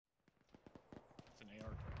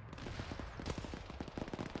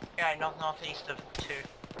Yeah, northeast of 2.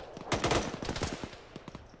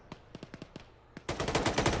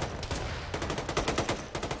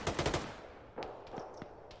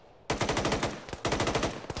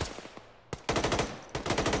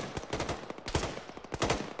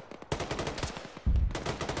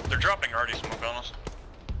 They're dropping already smoke on us.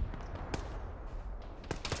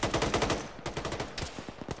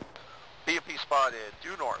 BMP spotted,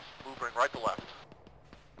 due north, moving right to left.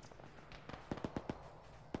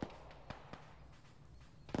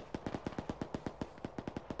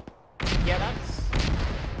 Yeah,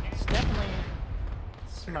 it's definitely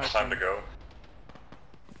smoking. Time to go.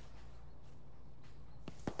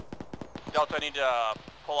 Delta, I need to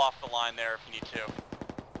pull off the line there if you need to.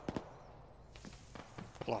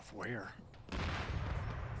 Pull off where?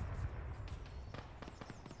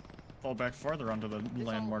 Fall back farther onto the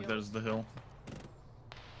landmark that is the hill.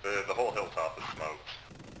 The whole hilltop is smoked.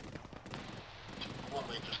 One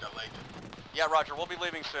lane just got lagged. Yeah, Roger, we'll be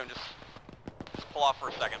leaving soon. Just pull off for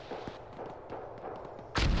a second.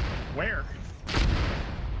 Where?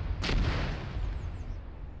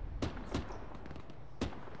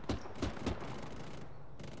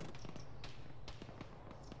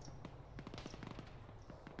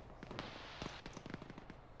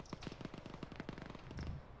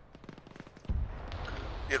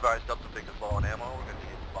 Be advised, Delta Big is low on ammo. We're going to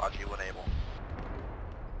need Logi when able.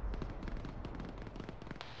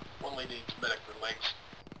 One lane needs medic for legs.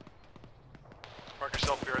 Mark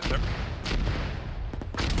yourself, be right there.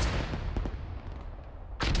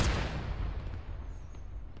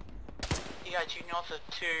 Yeah, due north of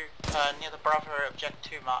 2, near the Bravo Object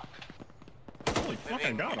 2 mark. Holy fuck,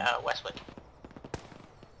 I got him. Westward.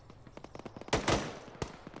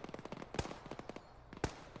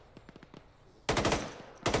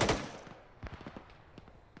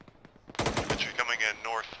 Infantry coming in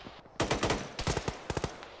north.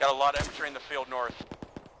 Got a lot of infantry in the field north.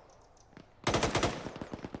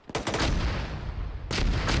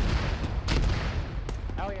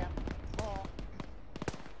 Oh yeah. Oh.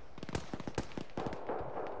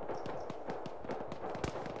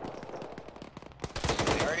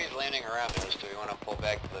 The arty's landing around us. Do we want to pull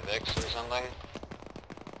back to the VIX or something?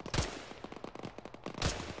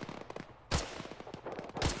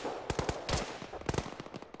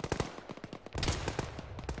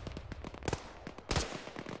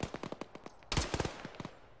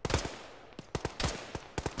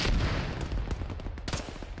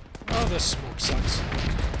 Oh, this smoke sucks.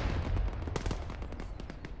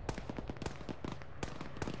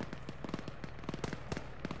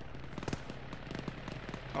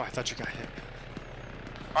 Oh, I thought you got hit.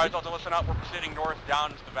 Alright, Delta, listen up. We're proceeding north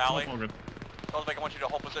down to the valley. All good. Delta, I want you to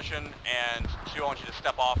hold position, and 2, I want you to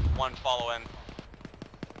step off, 1, follow in.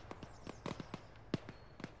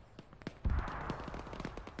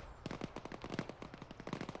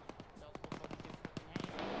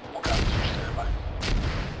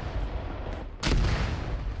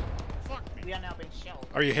 We are now being shelled.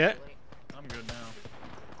 Are you hit? I'm good now.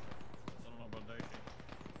 I don't know about Daisy.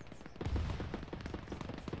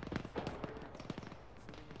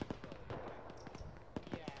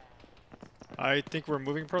 I think we're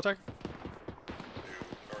moving, Protec. To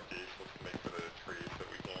northeast, let's make for the trees that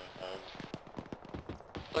we can find.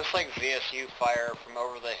 Looks like VSU fire from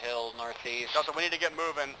over the hill northeast. Delta, we need to get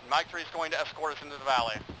moving. Mike 3 is going to escort us into the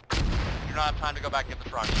valley. You do not have time to go back and get the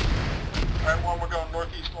trucks. Alright, one, we're going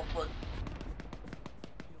northeast, 1 foot.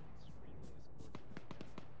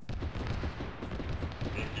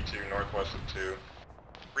 BMP2 northwest of 2.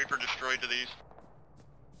 Reaper destroyed to these.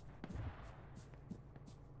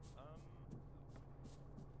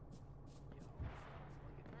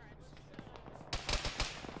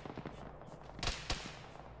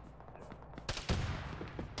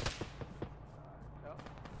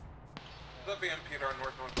 Is that BMP to our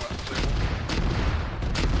northwest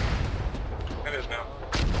 2? It is now.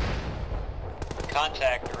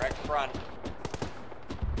 Contact, direct front.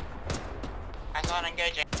 Hang on,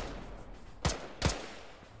 engaging.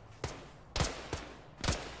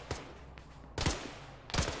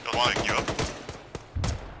 The line, you up?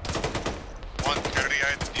 1, security,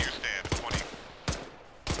 I do you stand, 20.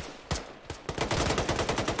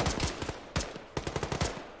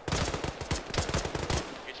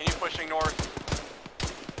 Continue pushing north.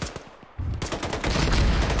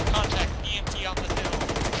 Contact EMP on the hill.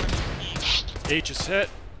 East. H is hit.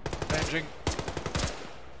 Avenging.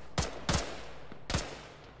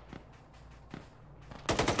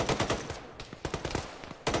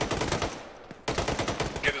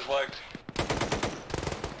 Get his legs.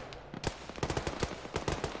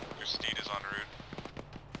 Your steed is en route.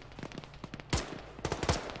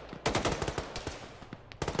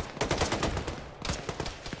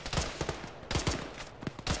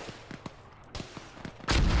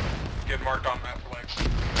 marked on map flags.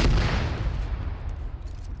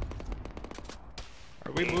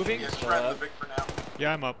 Are we moving?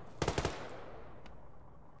 Yeah, I'm up.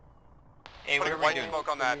 Hey, Putting what are we white doing? smoke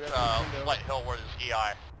on that light hill where there's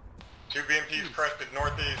EI. 2 BMPs crested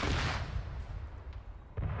northeast.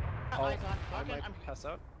 Eyes on. I Okay, might I'm pass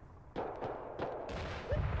out.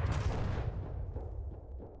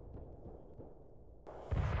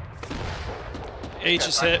 H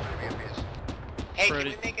is hit. Hey,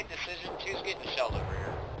 Pretty. can we make a decision? Who's getting shelled over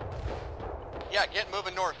here? Yeah, get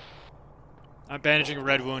moving north. I'm bandaging a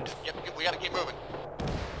red wound. Yep, we gotta keep moving.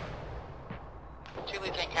 Two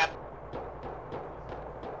leads in cap.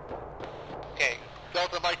 Okay.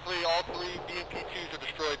 Delta Mike 3, all 3 BMP-2s are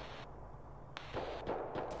destroyed.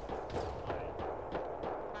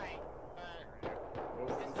 Hi.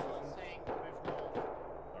 This is what's saying move north.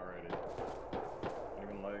 Alrighty.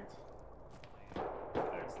 Anyone lagged?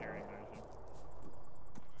 Carrying.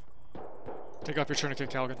 Take off your tourniquet,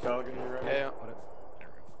 Calgan. Calgan, you ready? Yeah.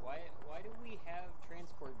 Why do we have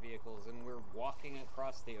transport vehicles and we're walking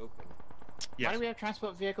across the open? Why do we have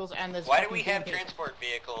transport vehicles and there's Why do fucking we have BMP? transport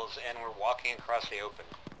vehicles and we're walking across the open?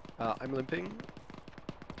 I'm limping.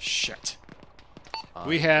 Shit.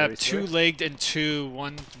 We have very 2 sorry. legged and 2,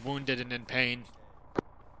 1 wounded and in pain.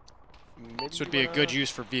 Maybe This would you be a good wanna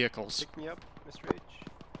use for vehicles. Pick me up, Mr.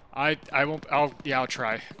 H. I won't. I'll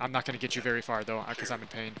try. I'm not gonna get you very far though, because I'm in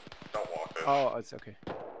pain. Don't walk this. Oh, it's okay.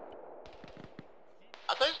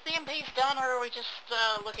 Are those BMPs down or are we just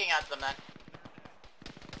looking at them then?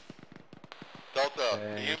 Delta,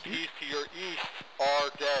 Thank BMPs to your east are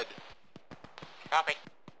dead. Copy.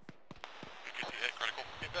 Hit critical.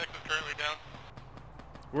 Impact is currently down.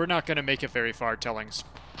 We're not gonna make it very far, Tellings.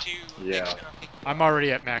 Yeah. I'm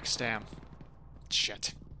already at max stam.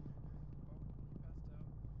 Shit.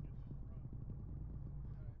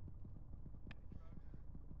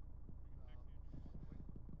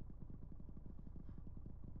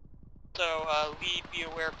 So, Lee, be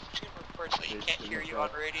aware of platoon reports that you can't hear you on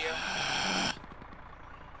radio.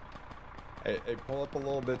 Hey, pull up a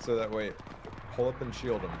little bit so that way. Pull up and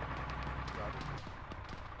shield him.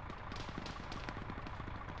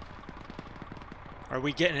 Are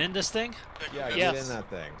we getting in this thing? Yeah, get Yes. in that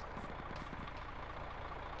thing.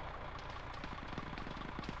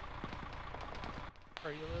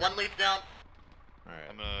 One lead down. Alright.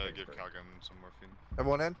 I'm gonna give Calgan some morphine.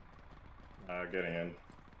 Everyone in? Getting in.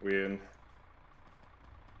 We in.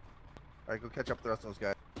 Alright, go catch up with the rest of those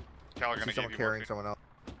guys. Calgan, See gonna someone give you carrying morphine. someone else.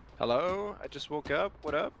 Hello, I just woke up.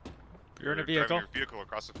 What up? You're in a Driving vehicle. your vehicle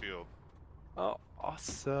across the field. Oh,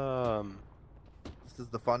 awesome. This is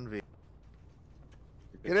the fun V.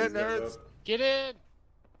 Get in, nerds! Get in!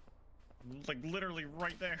 Like literally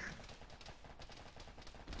right there.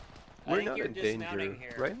 I We're think not you're in danger, dismounting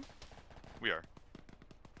here. right? We are.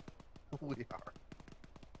 We are.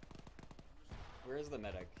 Where's the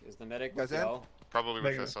medic? Is the medic Guys with in? y'all? Probably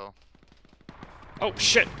with SL. Oh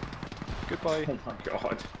shit! Goodbye. Oh my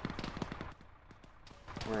god.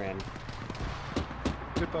 We're in.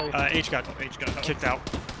 Goodbye. H got kicked out.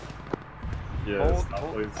 Yes,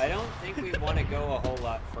 I don't think we want to go a whole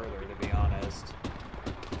lot further, to be honest.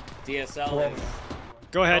 DSL is...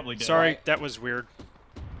 Go ahead. Probably dead. Sorry, Right. that was weird.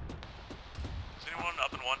 Is anyone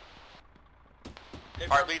up in one?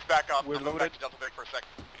 Alright, leads back up. We're I'm going back loaded. to Delta Vic for a sec.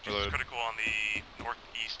 Reload. Critical on the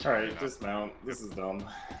northeast. Alright, dismount. This is dumb.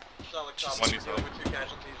 Solid Just copy. one needs to- With 2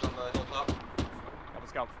 casualties on the hilltop.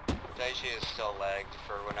 Let's go. Daichi is still lagged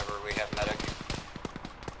for whenever we have medic.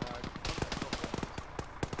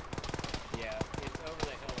 Yeah, it's over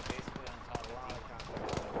the hill, basically on top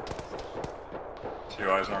of 2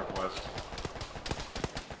 eyes northwest.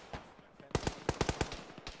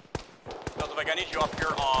 Delta Vic, I need you up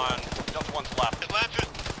here on Delta 1's left. Atlantis!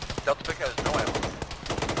 Delta Vic has no ammo.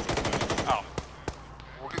 Oh.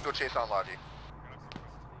 We're gonna go chase on Logi.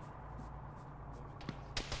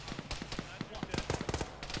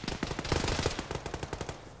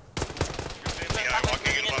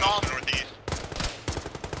 Walking in the northeast.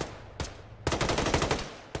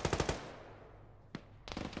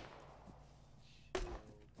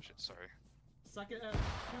 Shit, sorry. Suck it up.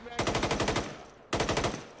 That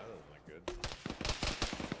doesn't look good.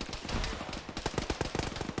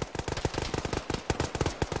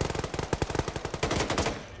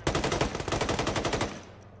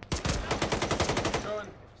 Going.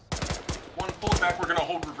 One, pull it back. We're gonna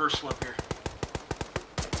hold reverse slip here.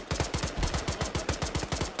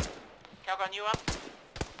 Calgon, you up?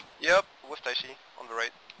 Yep, with Daichi on the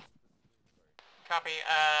right. Copy.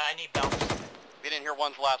 I need belts. We didn't hear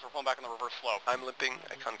 1's last. We're pulling back on the reverse slope. I'm limping.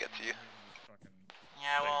 I can't get to you.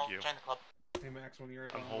 Yeah, well, you. join the club. Hey Max, when you're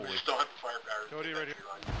I'm holy. Still have the fire barriers. Cody, ready?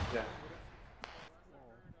 Yeah.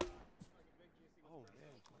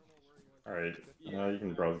 Alright, you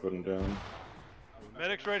can probably put him down.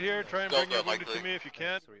 Medic's right here. Try and bring your wounded to me if you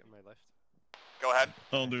can. Sorry, on my left. Go ahead.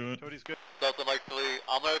 I'll do it. Cody's good. Delta Mike 3,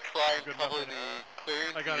 I'm gonna try and cover the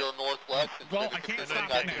clearance to your northwest and well, I can't stop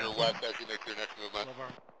back it to now. your left as you make your next movement.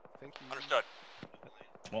 Thank you. Understood.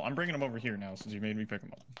 Well, I'm bringing him over here now since you made me pick him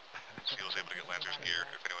up. Steel's able to get Lancer's gear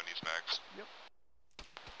if anyone needs mags. Okay,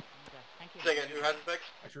 thank you. Say again, who has the fix?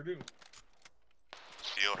 I sure do.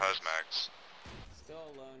 Steel has mags. Still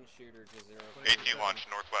a lone shooter to 0. AT launch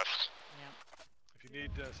northwest. Yeah. If you need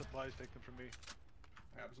supplies, take them from me.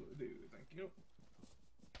 Absolutely do. Thank you.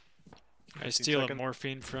 I steal a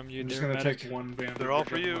morphine from you, I'm just there, gonna medic. take one bandit. They're all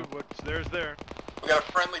for you. What's there's there. We got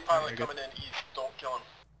a friendly pilot coming in east. Don't kill him.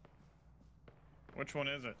 Which one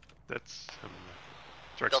is it? That's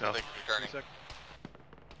direct Delta south. Victor returning. 2 sec.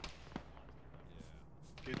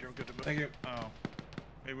 Okay, you're good to move. Thank you. Oh.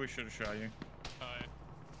 Maybe we should have shot you.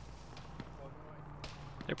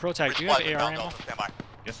 Hey, Protag, do you have Resupply AR inbound, ammo? Delta, stand by.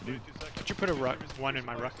 Yes, I do. 2 seconds. Could you put a one in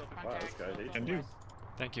my ruck? Wow, this guy hates Can do.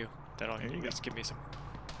 Thank you. That'll There you at go. least give me some.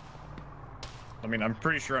 I mean, I'm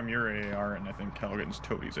pretty sure I'm your AR, and I think Callaghan's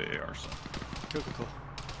Toadie's AR, so. Cool.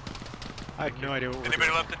 I have no idea what we're Anybody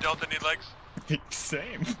doing. left at Delta need legs?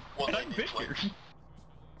 Same. One I'm lady big needs here.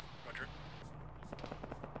 Roger.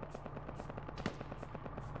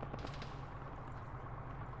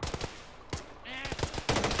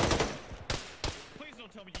 Please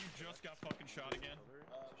don't tell me you just got fucking shot again.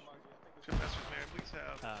 Good message, man. Please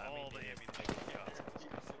have all the ammunition.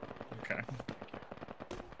 Okay.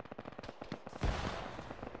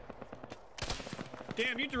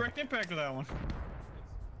 Damn, you direct impacted that one.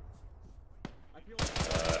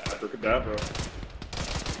 Abracadabra.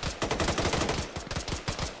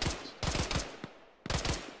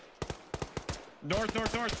 North. Here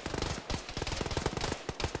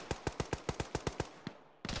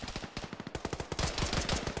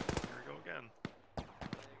we go again.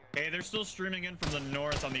 Hey, they're still streaming in from the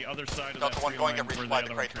north on the other side of Delta that 1 tree going line to where the resupply other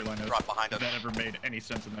the one crate tree line is. drop behind If us. that ever made any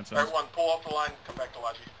sense in that sense. Everyone, pull off the line. Come back to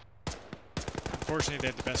Lodgy. Unfortunately, they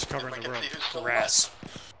have the best cover in We the can world. see who's still Grass.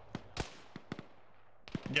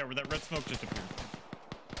 Yeah, where that red smoke just appeared.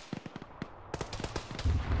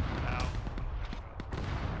 Ow.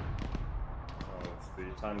 Oh, it's the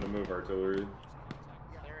time to move artillery.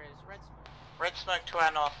 There is red smoke. Red smoke to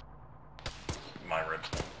end off. My red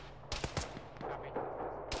smoke. Copy.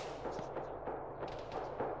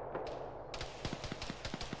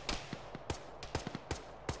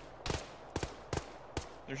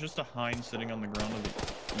 There's just a hind sitting on the ground of the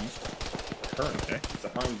east. Current, eh? It's a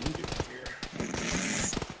hind you do here.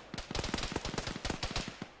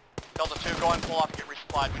 Delta 2, go and pull off and get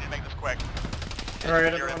resupplied. We need to make this quick.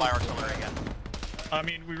 Alright, You're in by artillery again. I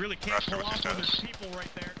mean, we really can't Rest of pull us off when there's status. people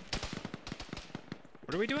right there.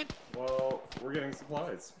 What are we doing? Well, we're getting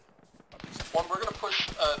supplies. One, we're gonna push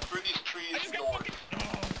through these trees north.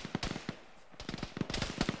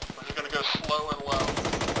 We're just gonna go slow and low,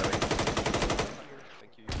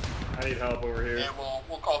 Thank you. I need help over here. and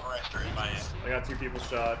we'll call the rest in by end. I got 2 people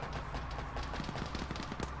shot.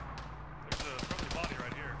 There's a friendly body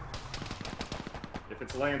right here. If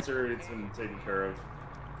it's Lancer, it's been taken care of.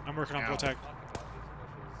 I'm working on Ow. Protag.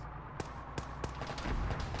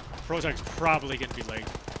 Protag's probably gonna be late.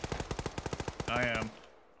 I am. I'm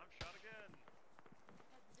shot again.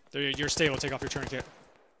 There, you're stable. Take off your tourniquet.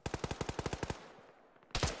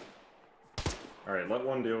 Alright, let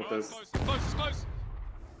one deal with this. Close.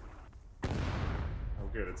 Oh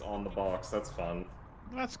good, it's on the box. That's fun.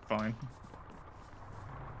 That's fine.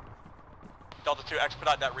 Delta 2,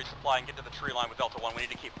 expedite that resupply and get to the tree line with Delta 1. We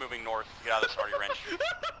need to keep moving north to get out of this starting range.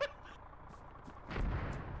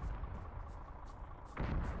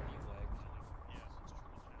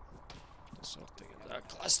 So take that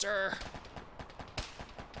cluster.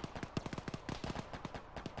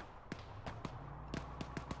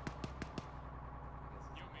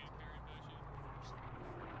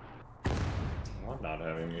 Well, I'm not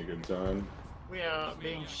having a good time. We are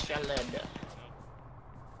being shelled. I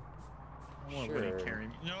want to carry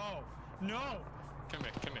me. No! Come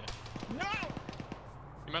here. No!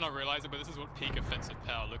 You might not realize it, but this is what peak offensive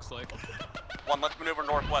power looks like. 1, let's maneuver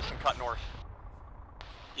northwest and cut north.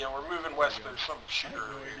 Yeah, we're moving west. There's some shooter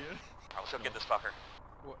over here. Alright, let's go get this fucker.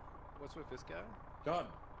 What's with this guy? God,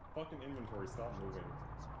 fucking inventory, stop moving.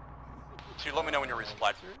 2, let me know when you're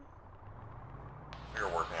resupplied. We're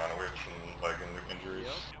working on it. We have some leg injuries.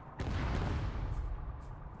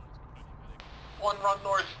 One, run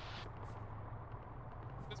north.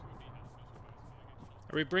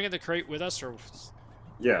 Are we bringing the crate with us, or?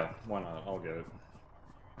 Yeah, why not? I'll get it.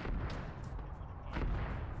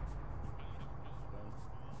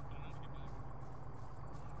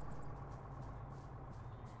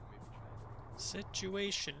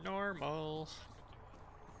 Situation normal.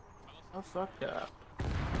 Oh, fucked up.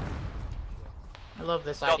 I love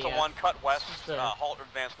this Delta idea. 1, cut west, Just a halt or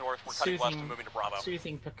advance north. We're cutting west and moving to Bravo.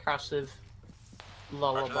 Soothing, percussive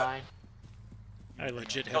lullaby. I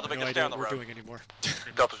legit have Delta no Vic, idea stay on what the we're road. doing anymore.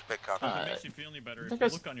 Delta's big copy. If it makes you feel any better, if you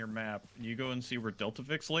there's- look on your map, you go and see where Delta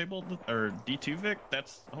Vic's labeled, or D2 Vic,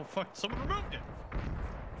 that's... Oh fuck, someone removed it!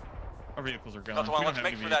 Our vehicles are gone. Delta We 1, don't let's have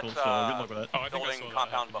make any for that, vehicles, so good luck with that. Oh, I think I building saw that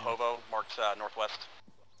compound happen, Bohovo, marks northwest.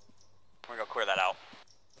 We're gonna go clear that out.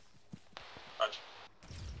 Roger.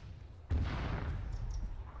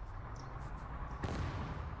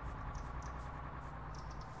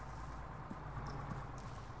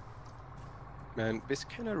 Man, this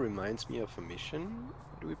kind of reminds me of a mission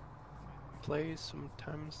do we play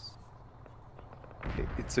sometimes.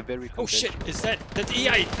 It's a very Oh shit! conventional- Is that's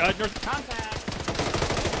EI North Contact!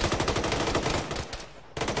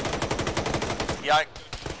 Yike.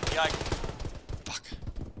 Fuck.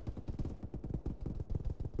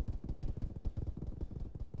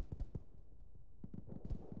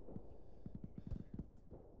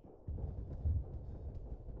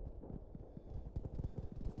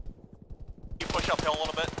 You push uphill a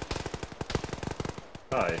little bit.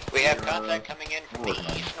 Hi. We have contact coming in from the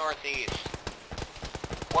east-northeast.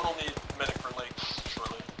 One will need medic for lakes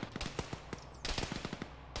shortly.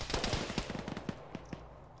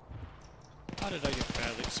 How did I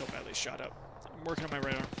get so badly shot up? I'm working on my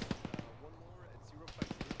right arm.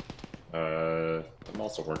 I'm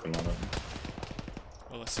also working on it.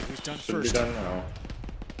 Well, let's see who's done Should first. be done now.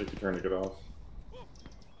 Take your turn to get off.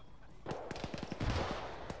 Do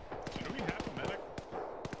we have a medic?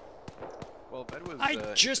 Well, that was I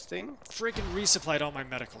just interesting. freaking resupplied all my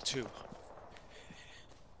medical too.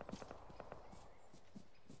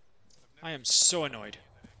 I am so annoyed.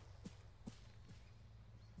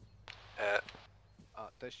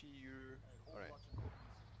 Tashi, you're... Alright.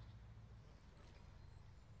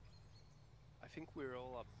 I think we're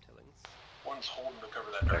all up tillings. One's holding to cover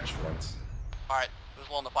that direction. Excellent. Alright, this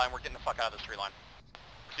is low on the fine. We're getting the fuck out of this tree line.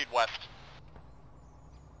 Proceed west.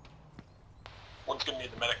 One's gonna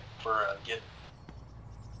need the medic for get.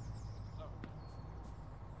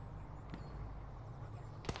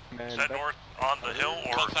 Man, Is that that north on the hill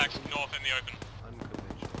or? Contacts north in the open.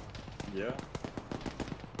 unconventional. Yeah.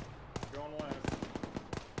 Going west.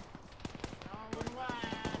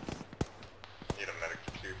 Need a medic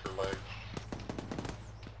for 2 for legs.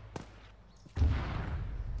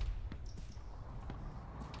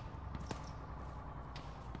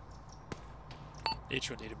 Each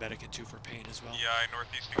will need a medic and 2 for pain as well. Yeah,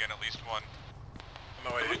 northeast again, at least one.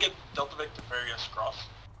 No, wait, we get Delta Vic to ferry us across.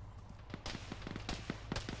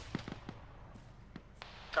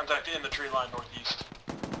 Contact in the tree line northeast.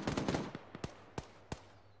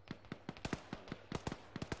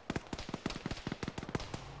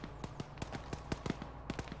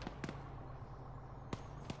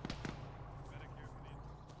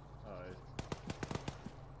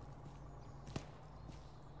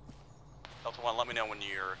 Delta 1, let me know when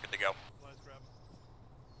you're good to go.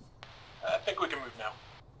 I think we can move now.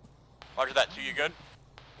 Roger that. 2, you good?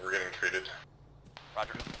 We're getting treated.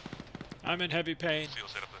 Roger. I'm in heavy pain.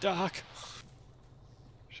 Doc,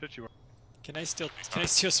 Shit, you are. can I steal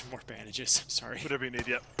some more bandages? Sorry. Whatever you need,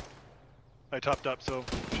 yep. I topped up, so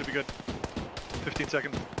should be good. 15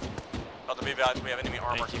 seconds. Delta B guys, we have enemy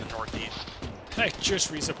armor Thank to you. the northeast. I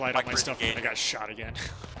just resupplied all Mike, my we're stuff and I engaged. got shot again.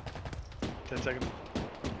 10 seconds.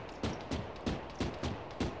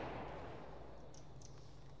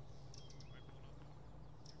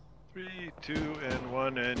 Three, 2, and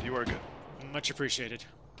 1, and you are good. Much appreciated.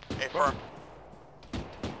 Hey, firm.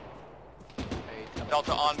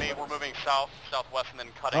 Delta on me. We're moving south, southwest, and then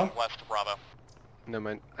cutting west to Bravo. No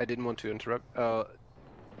man, I didn't want to interrupt.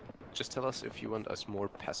 Just tell us if you want us more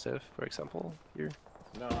passive, for example, here.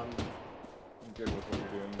 No, I'm good with what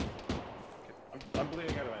you're doing. I'm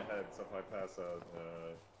bleeding out of my head, so if I pass out,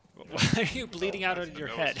 Why are you bleeding out of your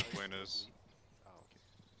head?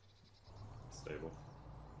 Stable.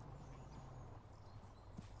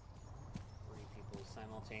 3 people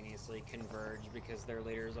simultaneously converge because their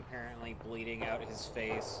leader is apparently bleeding out his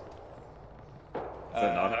face. Is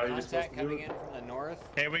that not how you're supposed Contact to do coming it? in from the north.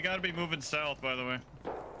 Hey, we gotta be moving south, by the way.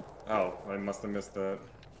 Oh, I must have missed that.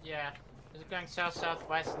 Yeah. Is it going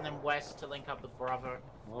south-southwest and then west to link up with Bravo?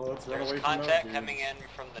 Well, let's run There's away from contact those coming dudes. in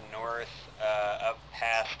from the north, up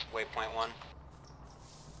past waypoint 1.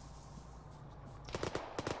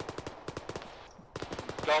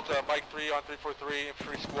 Delta, Mike 3 on 343,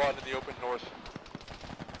 infantry squad in the open north.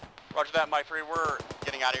 Roger that, Mike 3. We're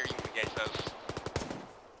getting out of here. You can engage those.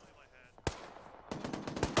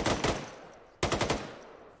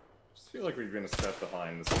 Just feel feel like we've been a step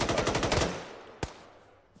behind this entire time.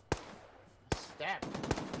 Step.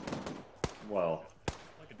 Well.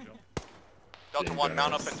 Delta 1,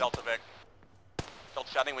 mount up in Delta Vic.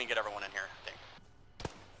 Delta, I think we can get everyone in here, I think.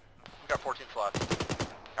 We got 14 slots.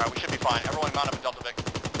 Alright, we should be fine. Everyone mount up in Delta Vic.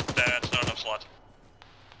 That's not enough slots.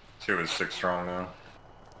 2 is 6 strong now.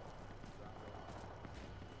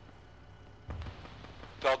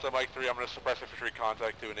 Delta, Mike 3, I'm going to suppress infantry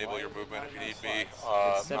contact to enable your movement if you need me.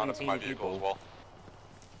 Mount up to my vehicle as well.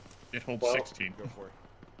 It holds Well, 16. Go for it.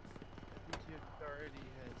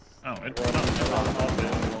 Oh, it's We'll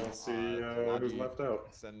not. see who's left out.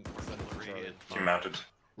 Send Charlie. You mounted.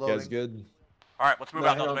 You guys good? Alright, let's move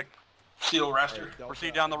out Delta Vic. Seal Raster.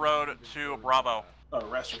 Proceed down the road to Bravo. Oh,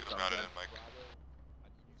 Raster. Mounted in, Mike.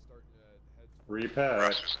 Repack.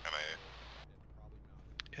 Raster's MIA.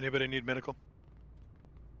 Anybody need medical?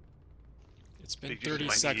 It's been Big Jesus 30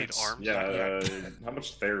 might need seconds. arms. Yeah, how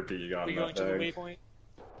much therapy you got We in going that to the bag? waypoint?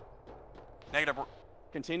 Negative.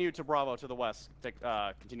 Continue to Bravo to the west. Take,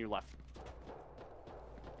 continue left.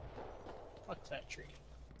 Fuck that tree.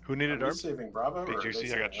 Who needed Are we arms? saving Bravo? Big or are they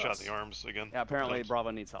juicy, I got saving shot us? in the arms again. Yeah, apparently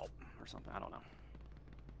Bravo needs help or something. I don't know.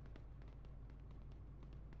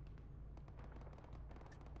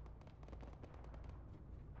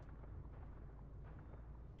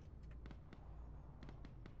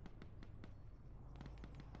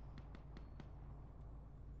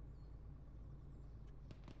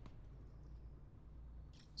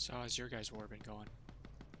 So how's your guys' war been going?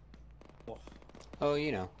 Oh,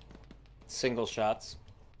 you know, single shots.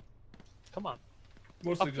 Come on.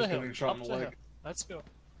 Mostly Up just the hill. getting shot in Up the the hill. leg. Let's go.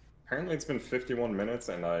 Apparently it's been 51 minutes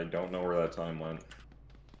and I don't know where that time went.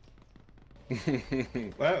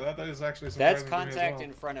 That is actually surprising That's to me as contact well.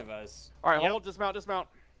 in front of us. All right, hold. Dismount. Dismount.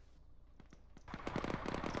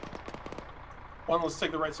 One, let's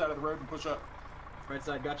take the right side of the road and push up. Right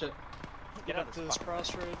side, gotcha. Get Yeah, up to that's this fine.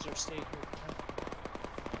 crossroads or stay here.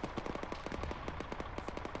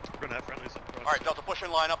 We're gonna have friendlies up front. Alright, Delta, push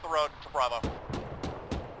in line up the road to Bravo.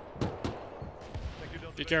 Thank you,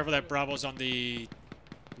 Delta Be Vic. careful that Bravo's on the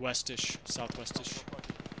westish, southwestish.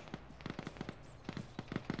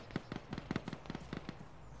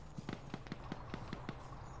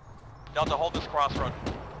 Delta, hold this crossroad.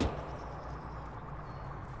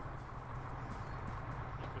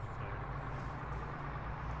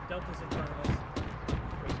 Delta's in front of us.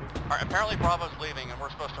 Alright, apparently Bravo's leaving and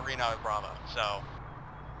we're supposed to reno at Bravo, so...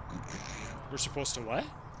 We're supposed to what?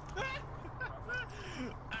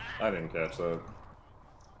 I didn't catch that.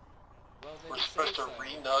 We're supposed to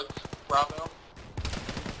re-nug Bravo.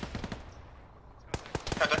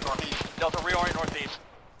 Contact northeast. Delta, reorient northeast.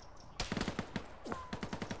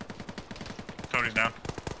 Cody's down.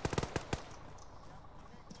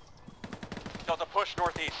 Delta, push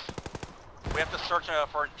northeast. We have to search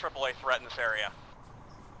for a AAA threat in this area.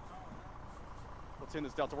 Platoon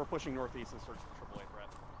is Delta. We're pushing northeast and search for AAA threat.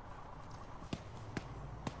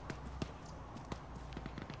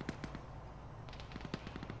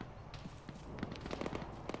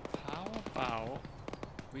 How about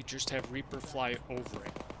we just have Reaper fly over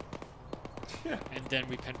it? Yeah. And then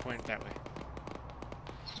we pinpoint it that way.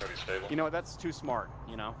 Steady stable. You know what? That's too smart.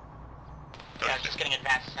 You know. Yeah, just getting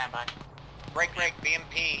advanced standby. Break,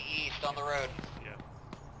 BMP east on the road. Yeah.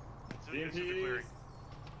 It's in the clearing.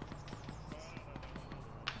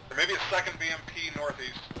 There may be a second BMP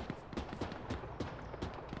northeast.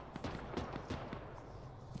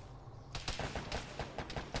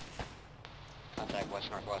 Contact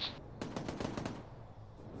west-northwest.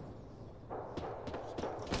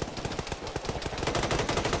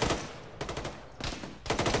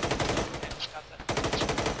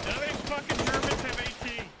 None of these fucking Germans have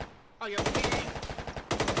AT. Oh, you're kidding.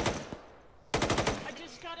 I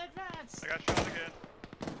just got advanced. I got shot again.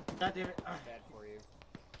 God damn it. Bad for you.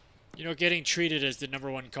 You know, getting treated is the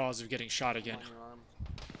 #1 cause of getting shot again. On your arm.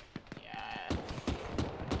 Yeah.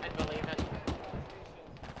 I believe it.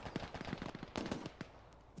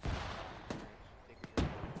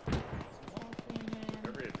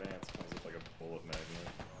 Every advance comes with like a bullet magnet.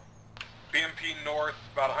 BMP north,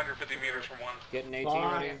 about 150 meters from one. Getting AT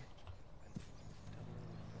Fine. ready.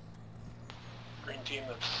 Green team,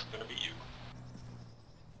 that's gonna be you.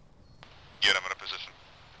 Get him in a position.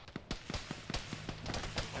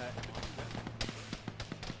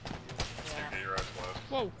 Get your eyes closed.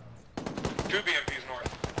 Whoa! 2 BMPs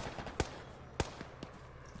north.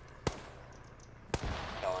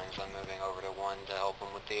 Tellings, I'm moving over to 1 to help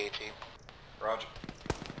him with the AT. Roger.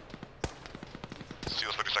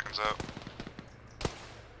 Steel's 50 seconds out.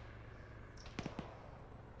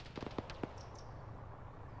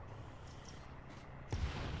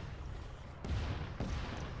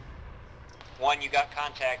 1, you got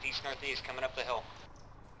contact, east-northeast, coming up the hill.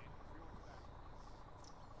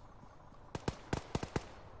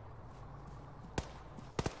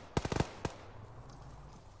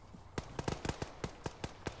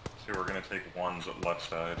 See, we're gonna take ones at left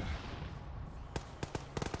side.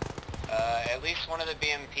 At least one of the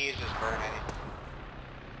BMPs is burning.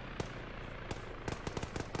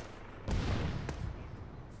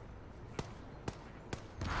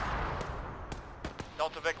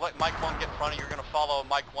 Delta Vic, let Mike 1 get in front of you. You're going to follow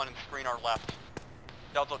Mike 1 and screen our left.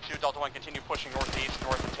 Delta 2, Delta 1, continue pushing northeast,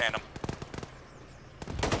 north in tandem.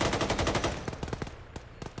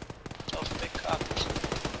 Delta Vic copies.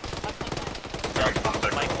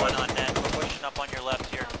 Mike 1 on net. We're pushing up on your left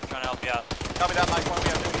here. Trying to help you out. Copy that, Mike 1. We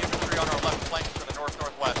have enemy infantry on our left flank to the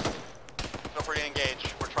north-northwest. Feel free to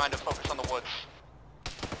engage. We're trying to focus on the woods.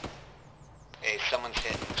 Hey, someone's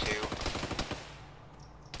hitting 2.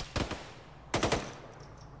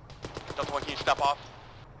 Delta 1, can you step off?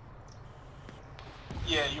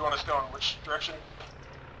 Yeah, you want us going which direction?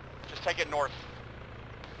 Just take it north.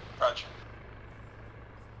 Roger.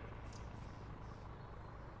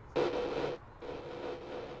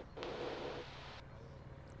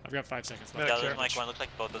 I've got 5 seconds Yeah, left. there's Mike 1. Looks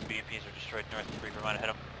like both those BMPs are destroyed north of 3. Might have hit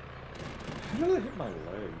them. How did I hit my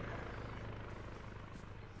leg?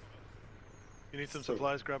 You need some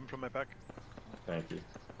supplies, grab them from my pack. Thank you.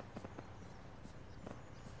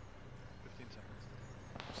 15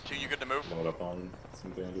 seconds. 2, you good to move? Load up on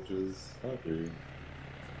some bandages. Thank you.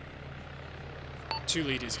 2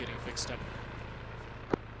 lead is getting fixed up.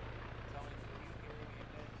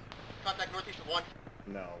 Contact northeast of 1.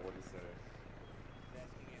 No, what did he say?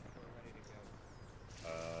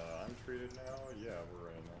 I'm treated now? Yeah, we're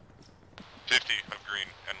ready now. 50 of green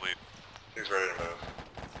and lead. He's ready to move.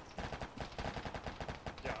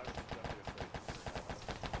 Yeah, I was definitely asleep.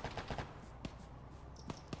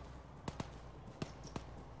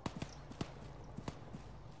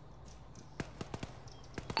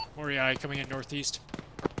 Moriai coming in northeast.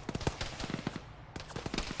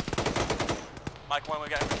 Mike 1, we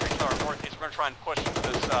got infantry to our northeast. We're going to try and push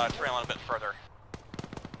this terrain line a bit further.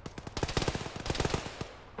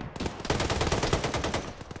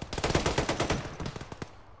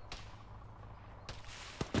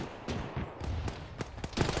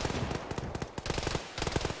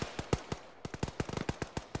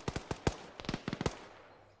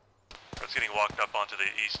 It's getting walked up onto the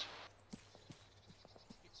east.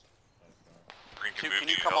 Green can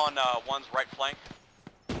you come on 1's right flank?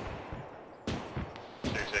 So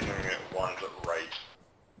you're taking it 1's right.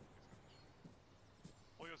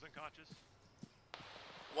 Oyo's unconscious.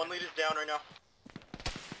 1 lead is down right now.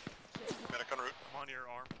 Medic en route. I'm on your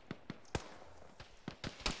arm.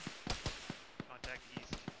 Contact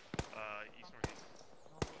east. East-northeast.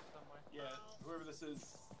 Yeah, whoever this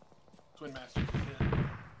is, Twin Masters.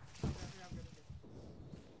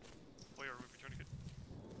 Oyo, remove your tourniquet.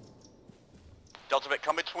 Delta Vic,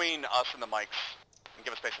 come between us and the mics and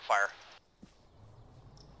give us space of fire.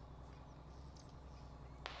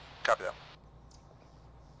 Copy that.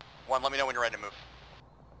 1, let me know when you're ready to move.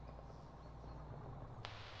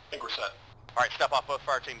 I think we're set. Alright, step off both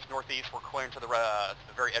fire teams northeast. We're clearing to the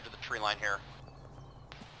very edge of the tree line here.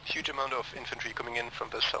 Huge amount of infantry coming in from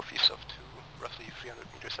the southeast of 2, roughly 300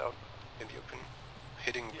 meters out in the open,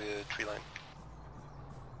 hitting the tree line.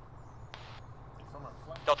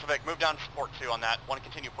 Delta Vic, move down to support 2 on that. 1,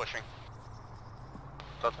 continue pushing.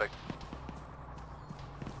 Delta Vic.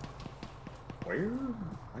 Where?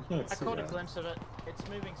 I can't see I caught a that. glimpse of it. It's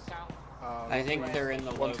moving south. I think they're in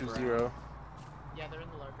the low ground. Yeah, they're in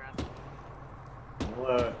the low ground.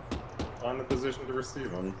 Well, on the position to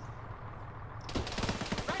receive them.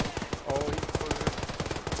 Oh, he's closer.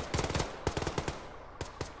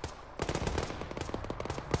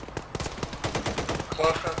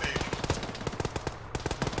 Close from the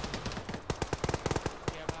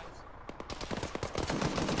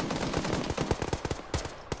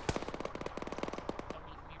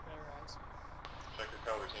check your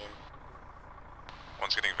color team.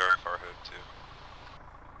 1's getting very far ahead too.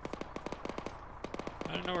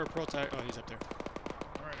 I don't know where Protag. Oh, he's up there.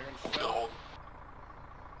 Alright, I'm still holding.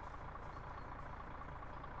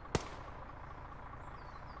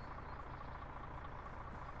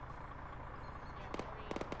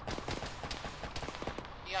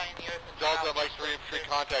 Yeah, in the open. Delta, Mike 3, infantry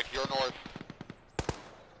contact, your north.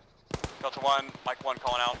 Delta 1, Mike 1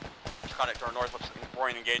 calling out. Contact to our north, let's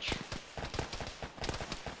orient engage.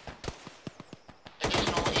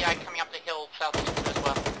 Additional EI coming up the hill southeast as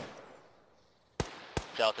well.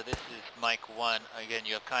 Delta, this is Mike 1. Again,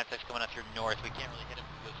 you have contacts coming up your north. We can't really hit them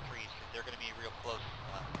through those trees because they're going to be real close.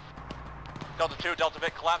 Delta 2, Delta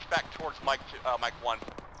Vic, collapse back towards Mike 1.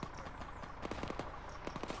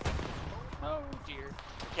 Oh dear.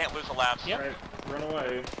 Can't lose the labs. Yep. Alright, run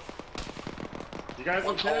away. You guys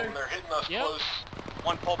One's okay? holding, they're hitting us Yep. close.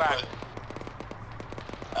 One pull back.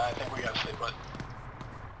 I think we gotta stay put.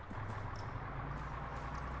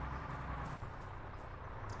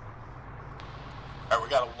 Alright, we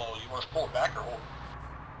got a low. You want us to pull it back or hold?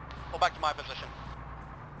 Pull back to my position.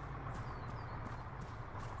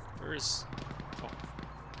 Where's... Oh.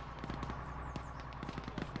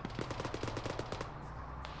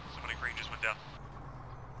 Somebody green just went down.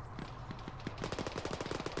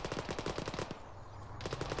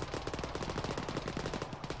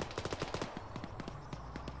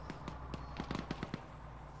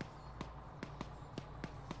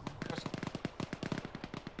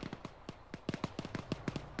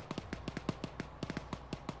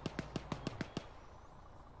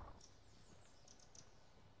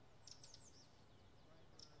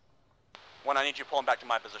 One, I need you pulling back to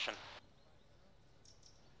my position.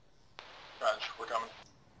 Roger, we're coming.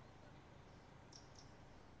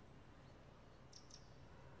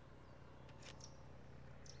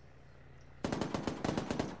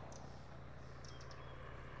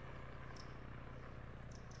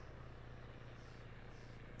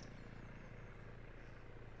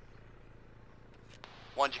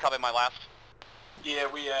 One, did you copy my last?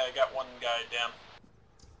 Yeah, we got one guy down.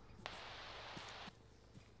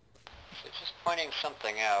 It's just pointing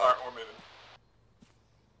something out. Alright, we're moving.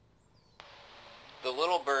 The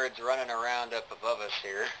little bird's running around up above us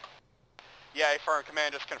here. Yeah, firm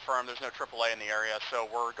command just confirmed there's no AAA in the area, so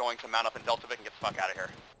we're going to mount up in Delta Vic and get the fuck out of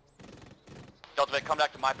here. Delta Vic, come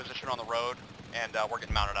back to my position on the road, and we're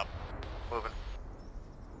getting mounted up. Moving.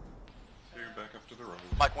 Back up to the road.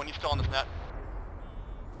 Mike, when you still on this net?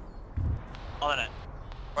 On the net.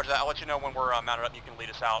 Roger that, I'll let you know when we're mounted up, you can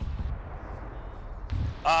lead us out.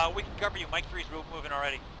 We can cover you. Mike 3's moving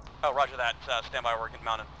already. Oh, roger that. Stand by, we're getting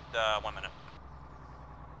mounted 1 minute.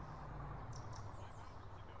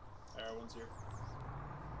 Alright, one's here.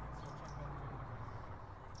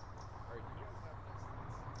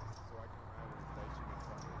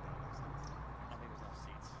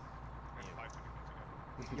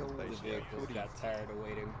 Yo, the vehicles got tired of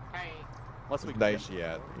waiting. Hey. Let's make nice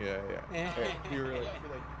yet. Yeah. You were like,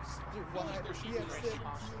 why? We have 17 seats.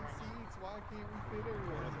 Why can't we fit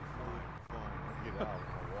everyone? Fine. Get out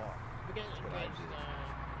and walk. We get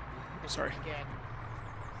engaged, Sorry. again.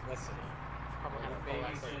 Listen. Probably have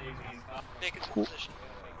a full Vacant position.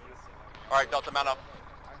 Alright, Delta, mount up.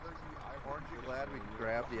 Aren't you glad we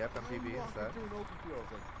grabbed the FMPV instead?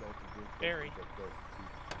 Very.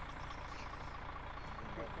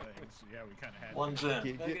 Yeah, we kind of had. One's in. I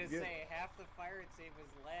was gonna say half the fire save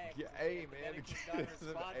is lag. Yeah, hey man,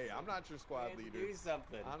 hey, I'm not your squad leader. Do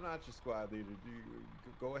something. I'm not your squad leader.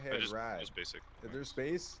 Go ahead, ride. Just basic. Is there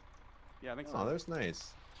space? Yeah, I think so. Oh, that's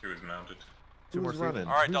nice. He was mounted. Who's running?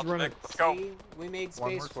 Alright, Who's Delta running? Vic, let's go. See, we made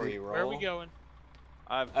space for you, Roll. Where are we going?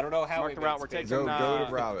 I don't know how we marked the route. We're taking. Go to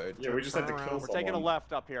Bravo. Yeah, we just had to Turn kill around. We're taking a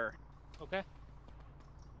left up here. Okay.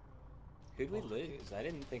 Who'd we lose? I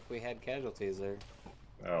didn't think we had casualties there.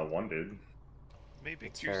 One did. Maybe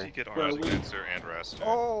That's fair. QZ get Arma's against her and rest.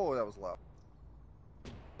 Oh, that was loud.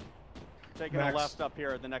 Taking a left up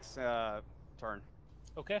here at the next turn.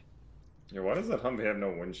 Okay. Yeah, why does that Humvee have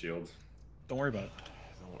no windshield? Don't worry about it.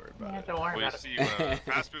 Don't worry about it. Don't worry Well, about you it.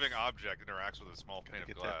 see, fast-moving object interacts with a small pane of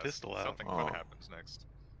Get glass. that pistol out. Something Oh. good happens next.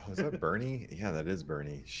 Oh, is that Bernie? Yeah, that is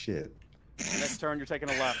Bernie. Shit. Next turn, you're taking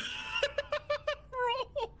a left.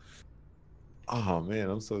 Oh man,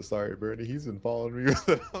 I'm so sorry, Bernie. He's been following me with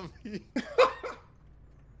the Humvee. All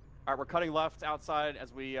right, we're cutting left outside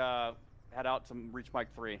as we head out to reach Mike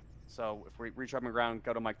 3. So if we reach up on ground,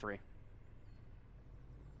 go to Mike 3.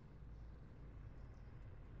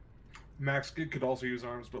 Max could also use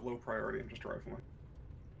arms, but low priority and just rifling.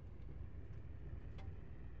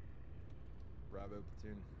 Bravo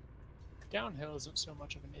platoon. Downhill isn't so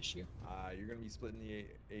much of an issue. You're gonna be splitting the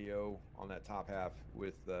AO on that top half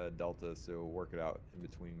with Delta, so work it out in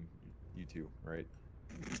between you two, right?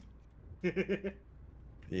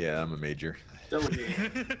 Yeah, I'm a major.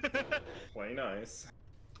 Play nice.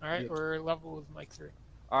 Alright, we're level with Mike 3.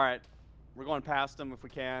 All right, we're going past them if we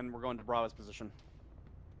can. We're going to Bravo's position.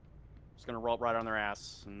 Just gonna roll up right on their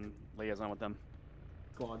ass and liaison with them.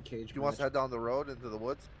 Squad cage. You want to head down the road into the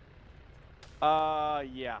woods?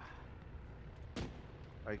 Yeah.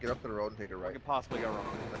 Alright, get up to the road and take a We right. could possibly go wrong.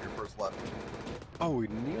 On your first left. Oh, we're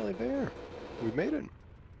nearly there. We made it.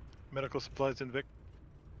 Medical supplies in Vic.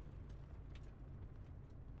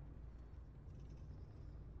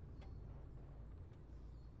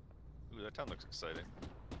 Ooh, that town looks exciting.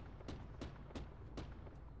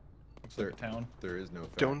 town. There is no.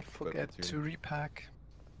 Don't forget to repack.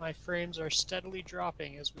 My frames are steadily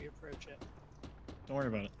dropping as we approach it. Don't worry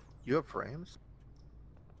about it. You have frames?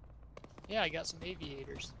 Yeah, I got some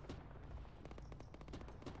aviators.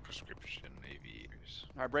 Prescription aviators.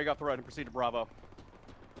 All right, break off the road and proceed to Bravo.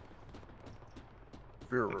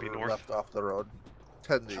 Veer left off the road.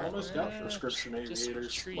 10 I almost got prescription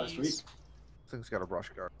aviators last week. Thing's got a brush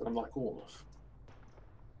guard. But I'm not cool enough.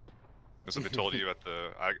 That's what they told you at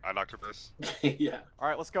the Octopus? Yeah. All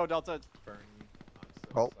right, let's go, Delta.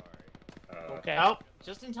 Oh. Okay. Oh,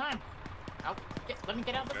 just in time. Oh, let me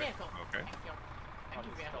get out of the vehicle. Okay. Thank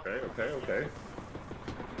you, vehicle. Okay.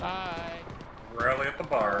 Bye. Rally at the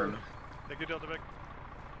barn. Thank you, Delta Vic.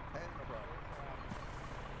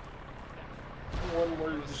 One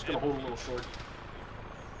where you're just gonna hold a little short.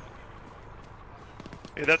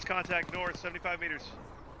 Hey, that's contact north, 75 meters.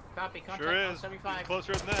 Copy, contact Sure on is. 75.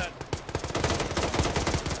 Closer than that.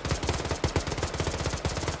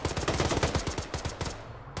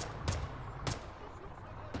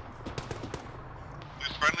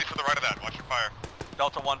 Who's friendly to the right of that? Watch your fire.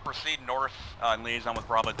 Delta 1, proceed north and liaison with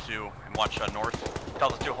Bravo 2 and watch north.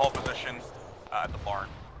 Delta 2, hold position at the barn.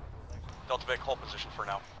 Delta Vic, hold position for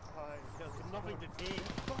now. Nothing to do.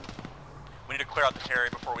 We need to clear out this area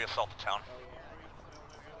before we assault the town.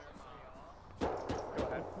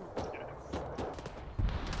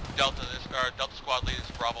 Delta, Delta squad lead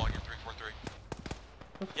is Bravo on your 343.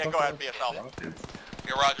 Yeah, go ahead, BSL.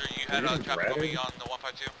 Yeah, Roger, you had traffic going on the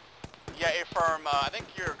 152? Yeah, affirm. I think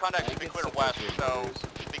your contact should be clear west, so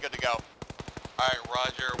should be good to go. Alright,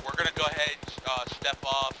 Roger. We're gonna go ahead and step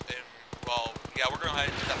off and, well, yeah, we're gonna go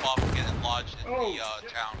ahead and step off and get lodged in the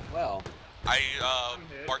town. Well. I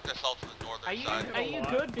marked ourselves to the northern side. Are you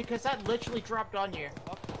good? Because that literally dropped on you.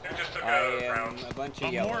 Just took I am a bunch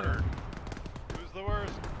of yellow. Who's the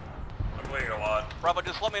worst? I'm bleeding a lot. Bravo,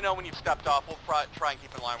 just let me know when you've stepped off. We'll try and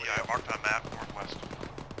keep in line with you. Yeah, marked on map, northwest.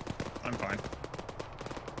 I'm fine.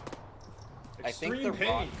 I think the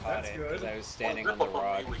rock caught it because I was standing on the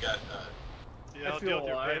rock. We got, Yeah, I'll deal with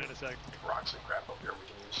your pain in a sec. rocks and crap up here we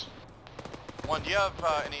can use. One, do you have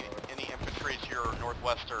any infantry to your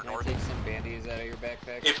northwest or Can I north? take some bandies out of your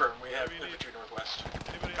backpack? Affirm, we have infantry northwest.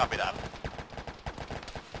 Copy that.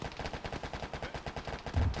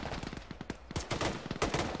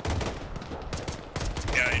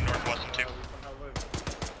 Yeah, in northwest too.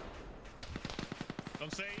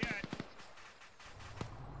 Don't say it yet.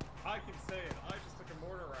 I can say it. I just took a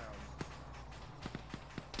mortar round.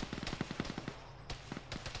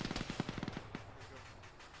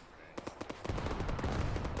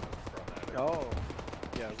 Oh,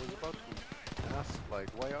 yeah, I was about to ask, like,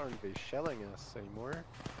 why aren't they shelling us anymore?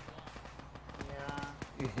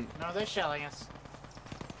 Yeah. No, they're shelling us.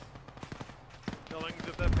 Telling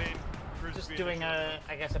that pain. Just doing I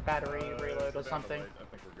guess a battery reload or something. I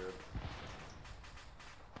think we're good.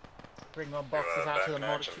 Bring more boxes out to the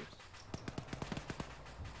mortar tubes.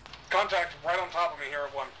 Contact right on top of me here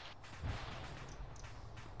at 1.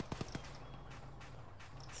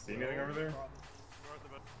 See anything over there?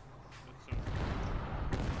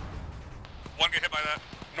 One get hit by that.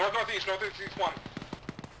 Northeast 1.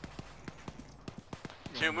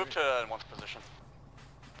 2, move to one's position.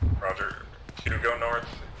 Roger. 2, go north.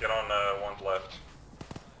 Get on one's left.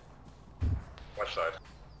 West side.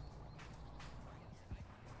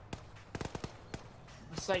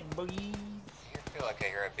 Side boys. I feel like I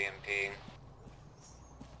hear a BMP.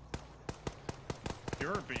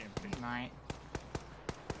 You're a BMP. Night.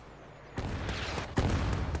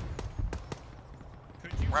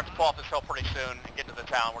 We're gonna have to pull off this hill pretty soon and get to the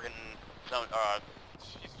town. We're getting zone.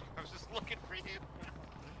 Jesus, I was just looking for you.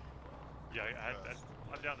 Yeah,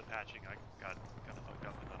 I'm down the patching. I got kind of hooked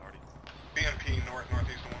up with that already. BMP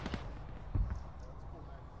northeast 1.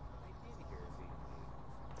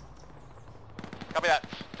 Copy that.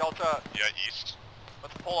 Delta. Yeah, east.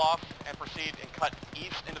 Let's pull off and proceed and cut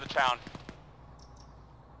east into the town.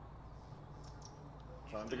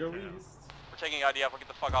 Time to go east. We're taking IDF. We'll get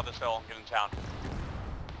the fuck off this hill and get in town.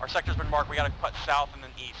 Our sector's been marked. We gotta cut south and then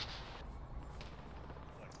east.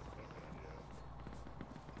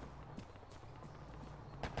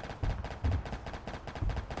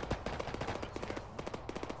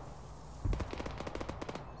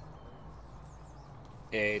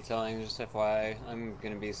 Hey, telling just FYI, I'm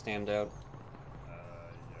gonna be stand out.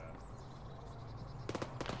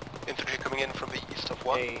 Infantry coming in from the east of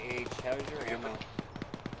 1. Hey, H, how's your ammo?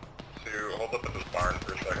 To hold up at this barn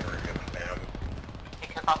for a second, we're gonna get spam.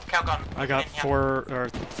 Calgon. I got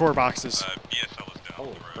four boxes. BSL is down.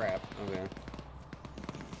 Holy crap, okay.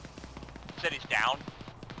 City's down.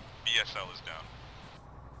 BSL is down.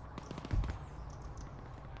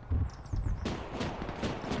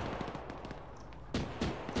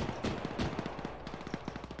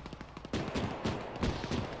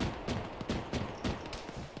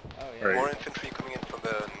 More infantry coming in from the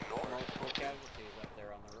north. Multiple casualties up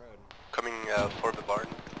there on the road. Coming for the barn.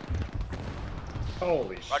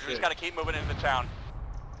 Holy Roger, just gotta keep moving into town.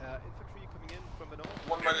 Infantry coming in from the north.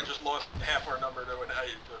 One minute just lost half our number to a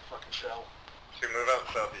fucking shell. To move out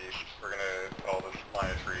southeast, we're gonna call this line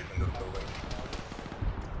of trees into the building.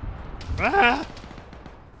 Ah!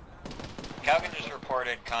 Calvin just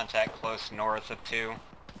reported contact close north of 2.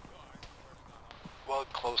 Well,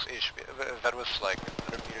 close-ish. That was like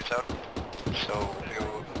 100 meters out. So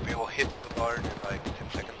we will hit the barn in like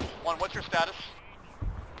 10 seconds. 1, what's your status?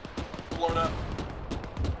 Blown up.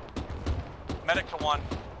 Medic to 1.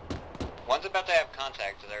 1's about to have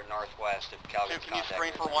contact to their northwest if 2, Calvin's can you contact.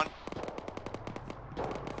 screen for 1?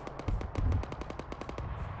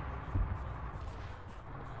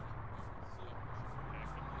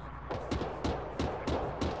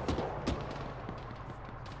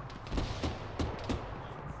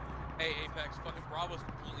 Hey, Apex, fucking Bravo's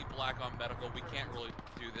completely black on medical. We can't really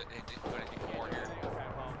do anything more here.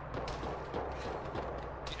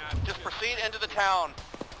 Just proceed into the town.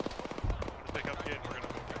 Pick up kid, we're gonna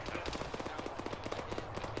move right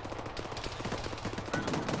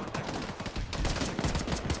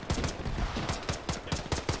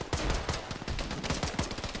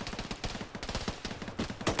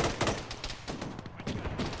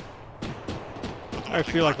now. I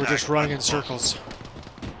feel like we're just running in circles.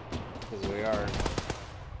 Because we are.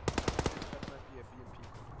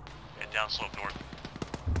 Head down slope north.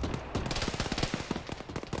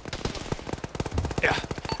 Yeah.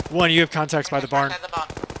 1, you have contacts by the barn.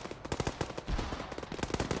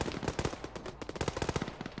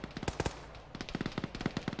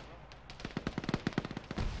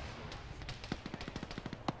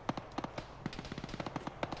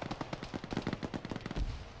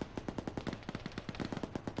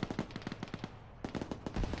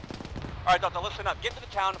 Alright, Delta, listen up. Get to the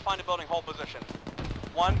town and find a building, hold position.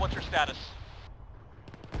 1, what's your status?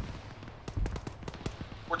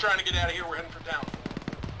 We're trying to get out of here. We're heading for town.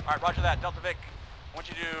 Alright, roger that. Delta Vic, I want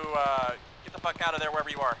you to get the fuck out of there wherever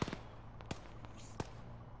you are.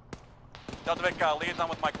 Delta Vic, liaison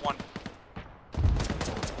with Mike 1.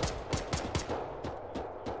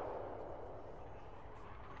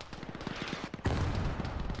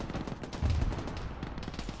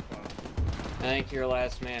 I think you're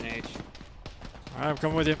last man, H. Alright, I'm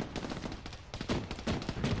coming with you.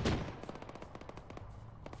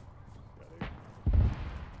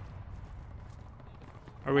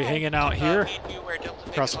 Are we hanging out here?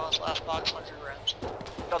 Cross. Last box,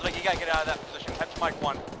 Delta Vic, you gotta get out of that position. Head to Mike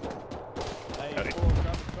 1. Howdy.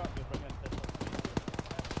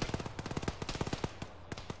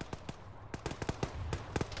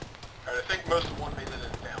 Alright, I think most of 1 made it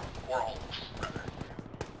in town. Or all of us, rather.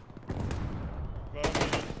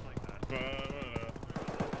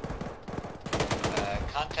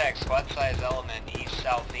 Contact squad size element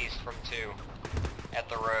east-southeast from 2 at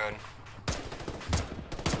the road.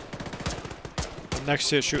 I'm next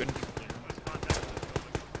to it shooting.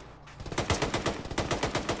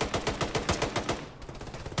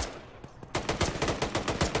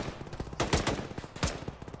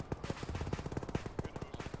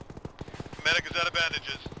 Medic is out of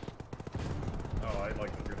bandages. Oh, I'd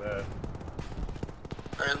like to do that.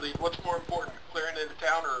 Alright, Lead, what's more important? Clearing into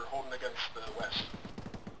town or holding against the west?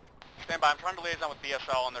 Stand by, I'm trying to liaison with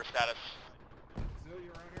BSL on their status. Still,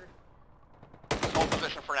 you around here? Just hold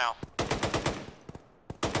position for now.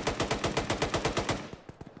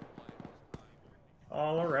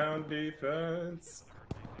 All around defense.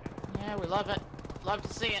 Yeah, we love it. Love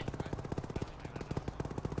to see it.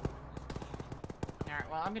 Alright,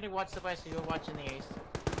 well, I'm gonna watch the west, you go watching the east.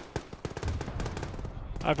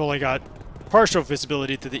 I've only got partial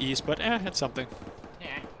visibility to the east, but it's something.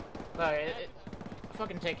 Yeah. But it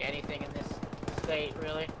fucking take anything in this state,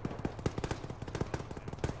 really.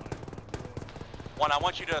 1, I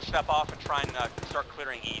want you to step off and try and start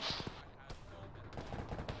clearing east.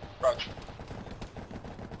 Roger.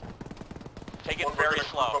 Take it 1, very we're gonna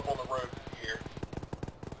slow. group up on the road here.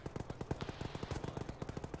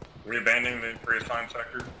 We abandoning the preassigned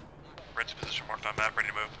sector. Red's position marked on map, ready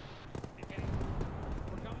to move.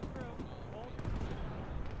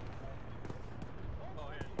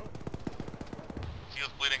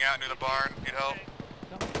 Seal's bleeding out near the barn. Need help?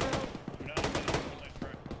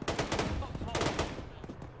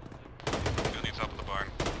 Seal needs help at the barn.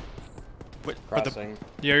 Crossing.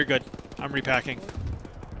 Yeah, you're good. I'm repacking.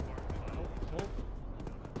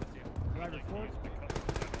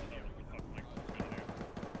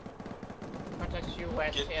 Contact you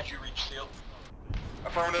west, Did yes. you reach Seal?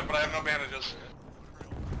 Affirmative, but I have no bandages.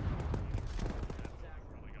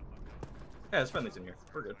 Yeah, there's friendlies in here.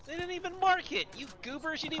 We're good. They didn't even mark it! You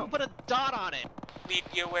goobers, you didn't even put a dot on it! Lead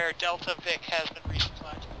be aware, Delta Vic has been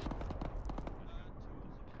resupplied.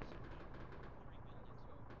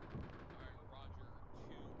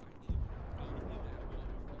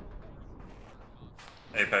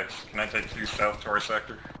 Apex, can I take 2 south to our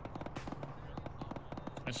sector?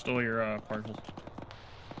 I stole your parcels.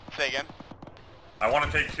 Say again. I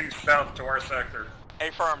want to take 2 south to our sector.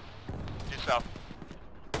 A firm. 2 south.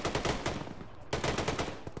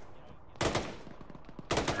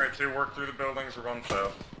 Alright, 2, work through the buildings, we're going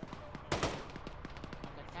south.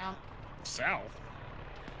 South?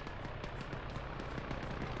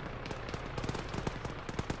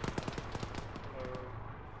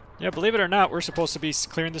 Yeah, believe it or not, we're supposed to be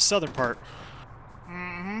clearing the southern part.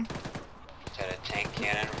 Mm-hmm. Is that a tank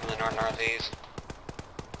cannon from the north-northeast?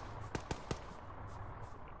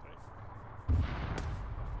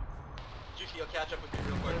 Juicy, I'll catch up with you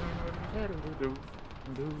real quick.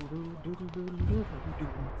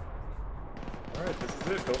 Alright, this is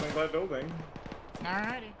it, building by building.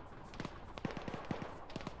 Alrighty.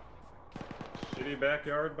 Shitty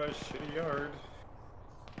backyard by shitty yard.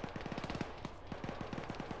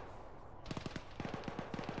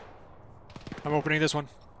 I'm opening this one.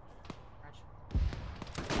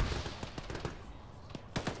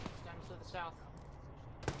 Stems to the south.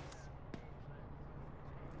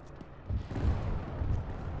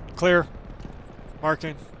 Clear.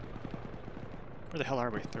 Marking. Where the hell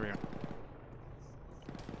are we? There we are.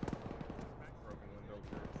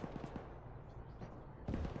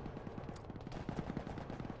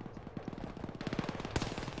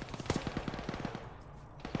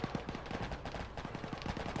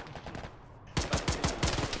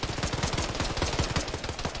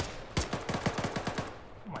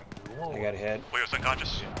 I got hit. Leo's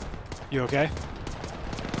unconscious. You okay? Is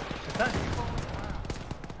that you? Wow.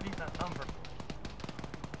 I need that number.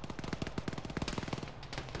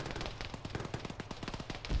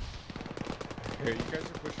 Here, you guys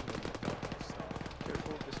are pushing them. Stop.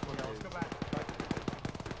 Careful, this one Yeah, let's go back.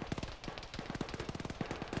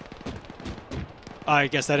 I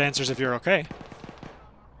guess that answers if you're okay.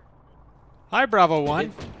 Hi, Bravo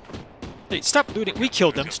 1. Hey, stop looting. We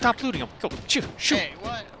killed them. Stop looting them. Go. Shoot. Shoot. Hey,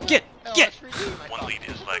 what? Get. No, Get. let's redo my One lead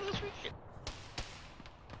is like.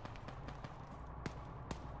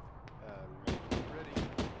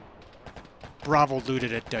 Bravo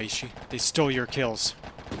looted it, Daishi. They stole your kills.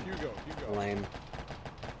 Hugo. Lame.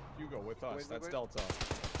 Hugo with us. That's Delta.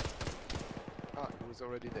 Ah, he was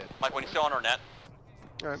already dead. Mike, when you still on our net?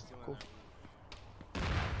 Alright, cool.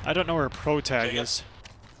 I don't know where Pro Tag is.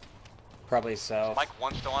 Probably so. Mike,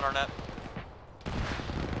 1 still on our net?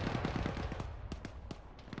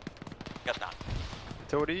 Guess not.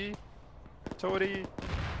 Toady.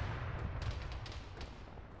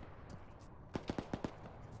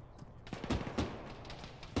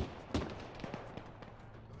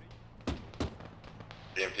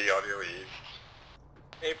 DMP audio east.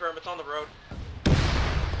 A firm, it's on the road.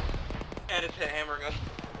 And it's hammering us.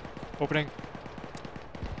 Opening.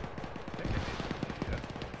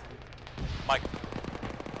 Mike.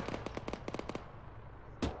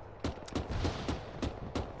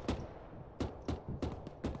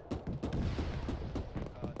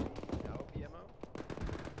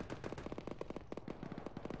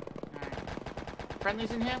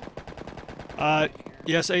 Friendlies in here?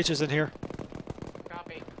 Yes, H is in here.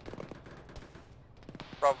 Copy.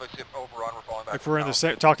 Probably see if overrun, we're falling back. If we're in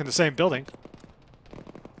the talking the same building.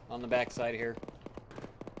 On the back side here.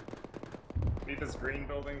 Need this green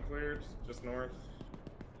building cleared, just north.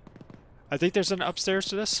 I think there's an upstairs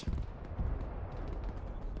to this.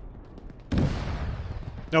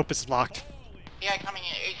 Nope, it's locked. Yeah, coming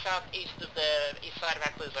in southeast of the east side of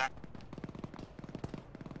that blue zone.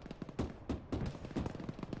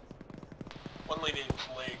 One lady needs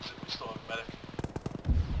legs and we still have a medic.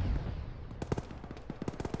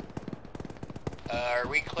 Are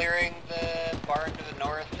we clearing the barn to the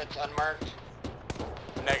north that's unmarked?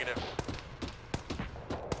 Negative.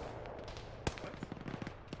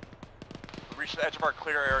 We reached the edge of our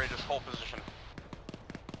clear area, just hold position.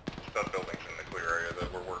 That building's in the clear area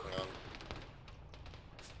that we're working on.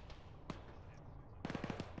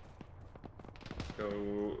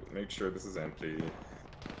 Go make sure this is empty.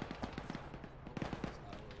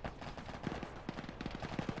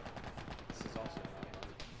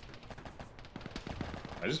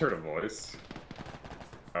 I just heard a voice.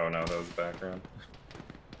 Oh no, that was the background.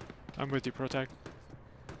 I'm with you, Pro Tag.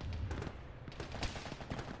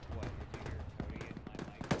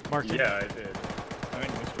 Mark it. Yeah, I did. I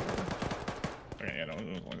think this door. Okay, yeah, no, it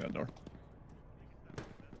was like that door.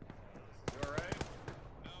 You alright?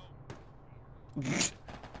 Yeah,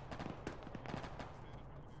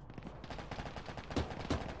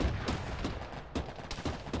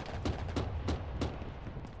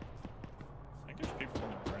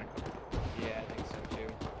 I think so too.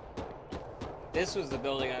 This was the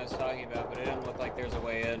building I was talking about, but it didn't look like there's a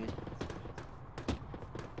way in.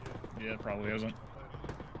 Yeah, it probably isn't.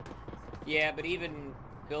 Yeah, but even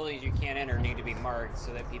buildings you can't enter need to be marked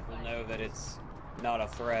so that people know that it's not a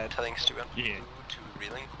threat. Telling student yeah. to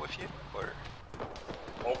relink with you, or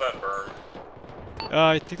hold that burn.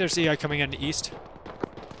 I think there's EI coming in east.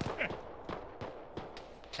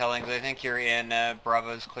 Tellings, I think you're in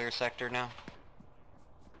Bravo's clear sector now.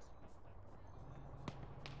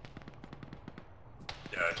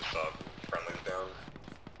 Yeah, I just saw friendlies down.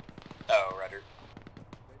 Oh, Rudder.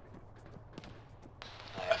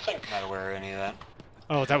 I'm not aware of any of that.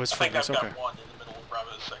 Oh, that was I think I've friendlies, got okay. one in the middle of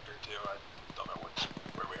Bravo's sector too. I don't know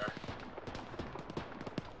where we are.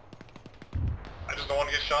 I just don't want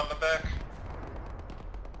to get shot in the back.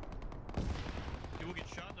 You will get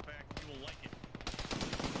shot in the back, you will like it.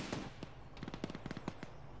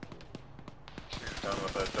 You're done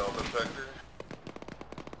with that Delta sector.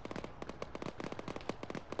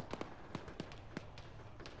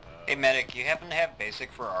 Hey, medic, you happen to have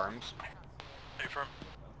basic for arms? Hey, firm.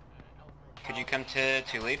 Could you come to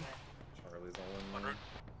 2 lead? Charlie's on one.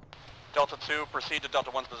 Delta 2, proceed to Delta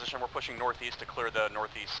 1's position. We're pushing northeast to clear the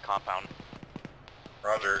northeast compound.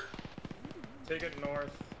 Roger. Take it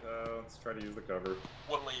north. Let's try to use the cover.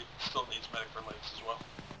 One lead still needs medic for links as well.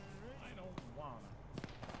 I don't wanna.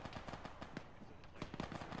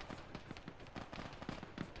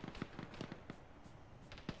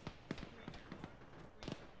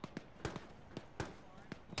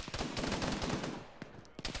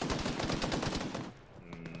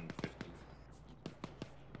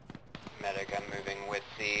 Medic, I'm moving with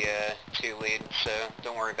the 2 lead, so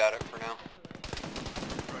don't worry about it for now.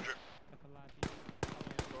 Roger.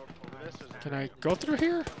 Can I go through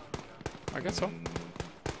here? I guess so.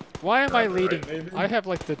 Why am I leading? I have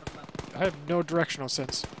like I have no directional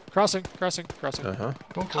sense. Crossing, crossing, crossing.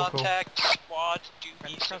 Contact squad due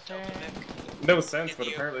east of Delta Vic. No sense, but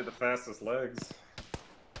apparently the fastest legs.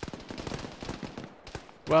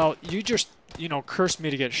 Well, you just, cursed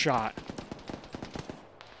me to get shot.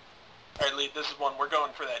 Alright, lead, this is one. We're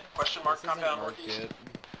going for that question mark compound northeast.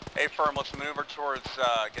 Hey, firm, let's move her towards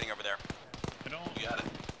getting over there. You got it.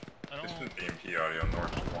 This is BMP audio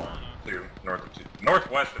north of 1, 2, north of 2.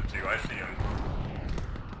 Northwest of 2, I see him.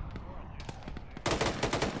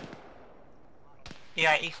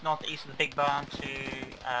 Yeah, east northeast of the big barn to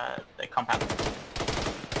the compound.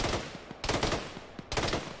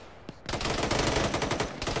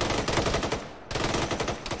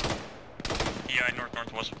 EI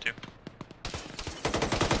northwest of 2.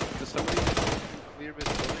 Does somebody clear this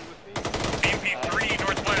building with me? BMP 3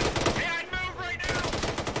 northwest. Hey, I'd move right now!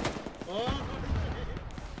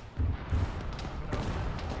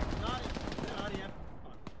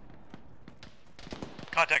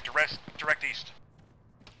 Contact direct east.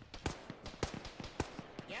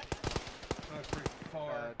 That's pretty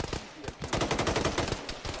far.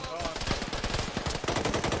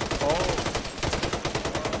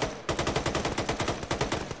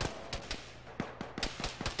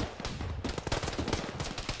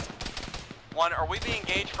 One, are we being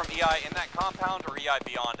engaged from EI in that compound or EI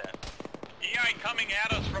beyond it? EI coming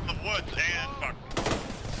at us from the woods and fuck.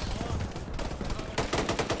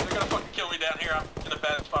 They're gonna fucking kill me down here. I'm in a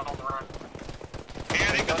bad spot on the run. Yeah,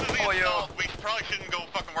 I think this is installed. We probably shouldn't go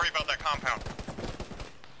fucking worry about that compound.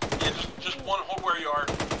 Yeah, just one, hold where you are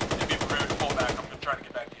and be prepared to pull back. I'm gonna try to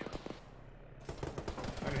get back to you.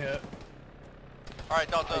 I'm hit.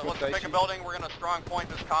 Alright, Delta, let's pick a building. We're gonna strong point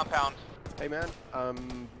this compound. Hey man,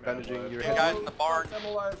 bandaging your You head. guys in the barn. I'm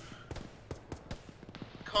alive.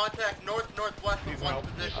 Contact northwest of one's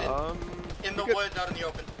position. In the woods, out in the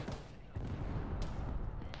open.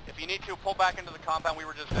 If you need to, pull back into the compound we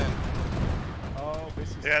were just in. Oh, this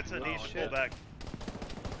is... Yeah, it's an east pull back.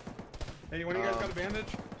 Hey, one of you guys got a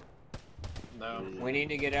bandage? No. We need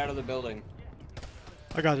to get out of the building.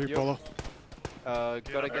 I got your Polo. Gotta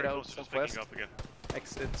get out Just southwest. picking up again.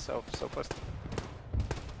 Exit southwest.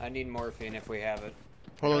 I need morphine if we have it.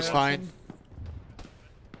 Polo's fine.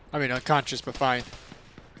 I mean, unconscious, but fine.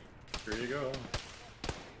 Here you go.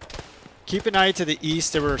 Keep an eye to the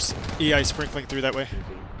east. There were EI sprinkling through that way.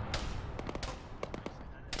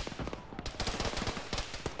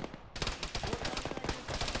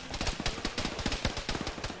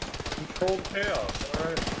 Controlled chaos,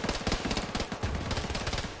 alright.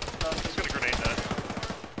 Just gonna grenade that.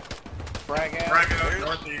 Frag out. Frag out,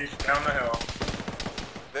 northeast, down the hill.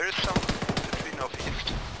 There is some between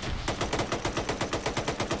northeast.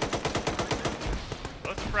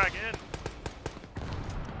 frag in.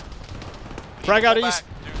 Frag out east.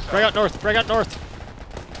 Frag out north. Frag out north.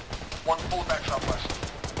 One pull back southwest.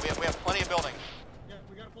 We have plenty of buildings.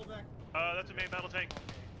 That's a main battle tank.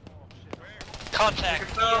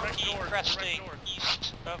 Contact Right EMP north, cresting right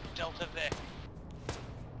east of Delta Vic.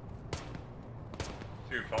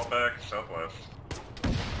 2, fall back southwest.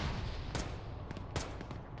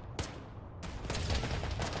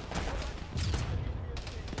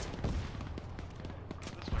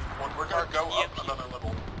 We're gonna go up another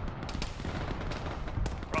level.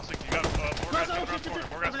 Crossing, you got more guys coming around the corner.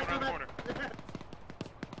 More guys coming around the corner.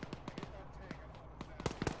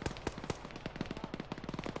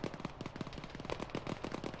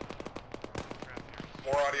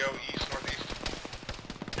 More audio east, northeast.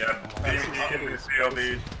 Yeah, BMG into the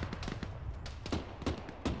CLD.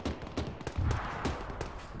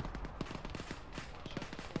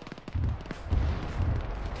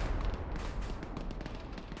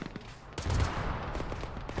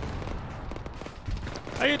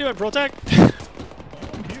 How you doing, Protect? I'm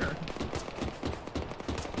here.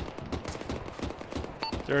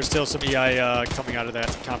 There's still some EI coming out of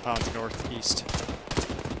that compound northeast.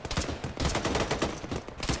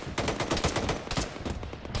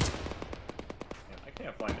 I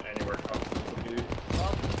can't find anywhere comfortable to be.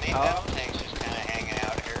 Well, the main battle tank's just kind of hanging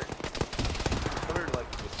out here.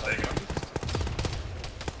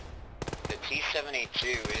 The T-72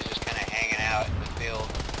 is just kind of hanging out in the field.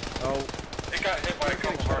 Oh. It got hit by a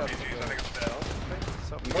couple of RPGs, I think it's dead.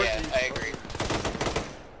 Yeah, I agree.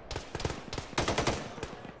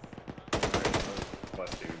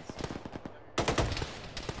 Less dudes.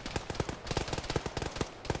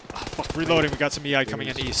 Oh, fuck, reloading. We got some EI coming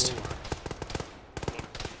in east.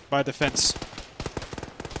 By the fence.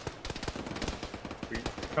 We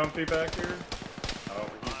comfy back here? Oh,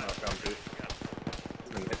 he's not comfy. He's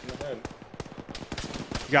been hit in the head.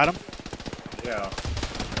 You got him? Yeah.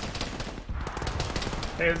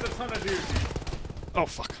 Hey, there's a ton of dudes. Oh,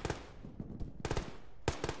 fuck.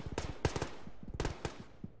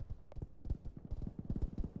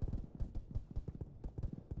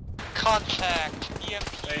 Contact EMP.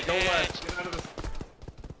 Hey, go left. Get out of this.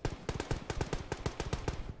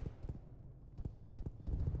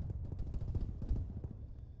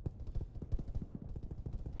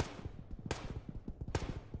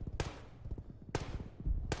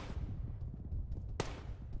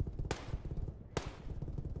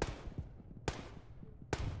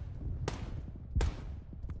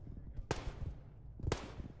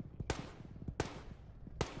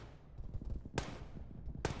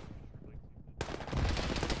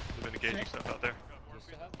 They've been engaging stuff out there.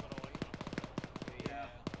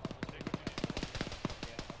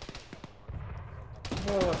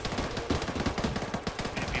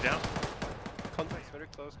 EMP down. Contact's very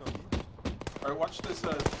close, no. Alright, watch this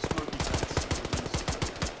smoky fence.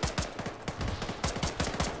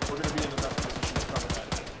 We're gonna be in the best position to cover that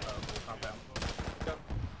compound. Yep.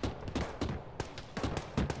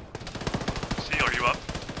 Seal, are you up?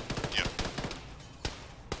 Yep.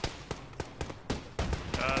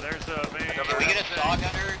 There's a main... Can we get a saw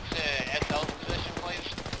gunner to SL's position, please?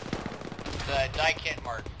 The die kit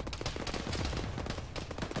mark.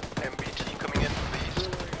 MBT coming in from the east.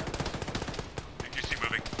 DQC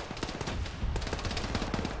moving.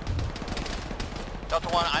 Delta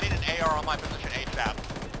 1, I need an AR on my position ASAP.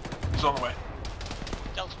 He's on the way.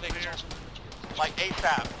 Delta Vic is also Like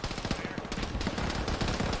ASAP.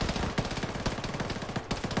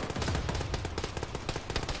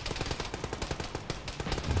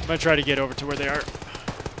 I'm gonna try to get over to where they are.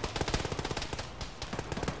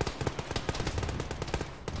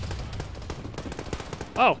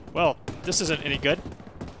 Oh, well, this isn't any good.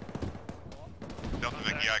 Delta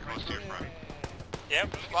Vic, yeah, close to your front.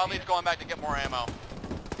 Yep. Squad lead's going back to get more ammo.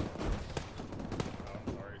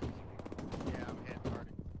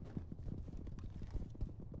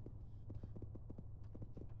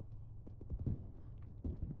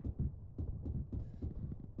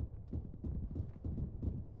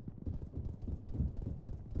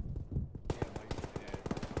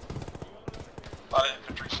 A lot of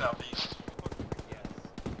infantry southeast.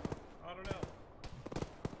 I don't know.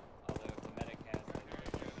 Although if the medic has it,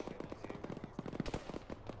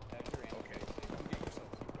 Okay.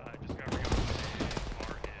 I just got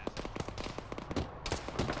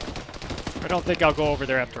I don't think I'll go over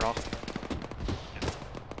there after all.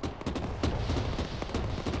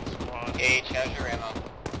 Gage, how's your ammo?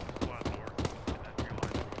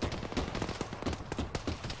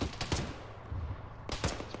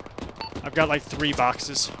 I've got like 3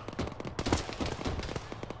 boxes.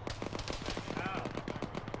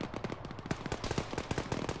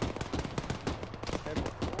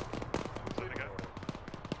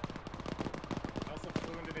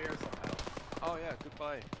 yeah,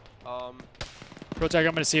 goodbye. Protag,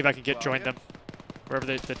 I'm gonna see if I can join them. Wherever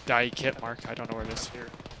the die kit mark. I don't know where it is. Here.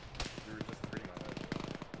 You were just green on it.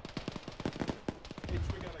 H,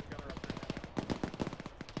 we got a gunner up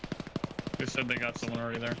there. They said they got someone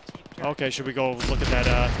already there. Okay, should we go look at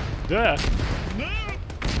that? Yeah. No!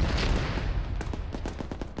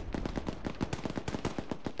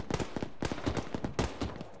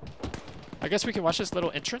 I guess we can watch this little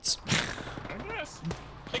entrance. Yes.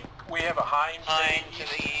 I think we have a Hind to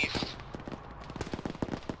the east.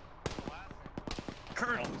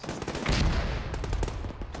 Colonel.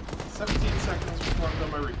 17 seconds before I'm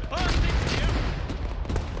done my repair.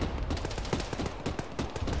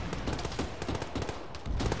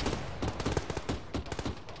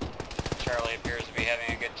 Charlie appears to be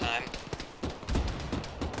having a good time.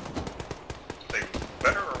 They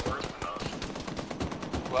better or worse than us?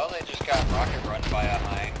 Well, they just got rocket run by a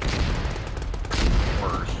Hind.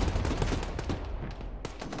 Worse.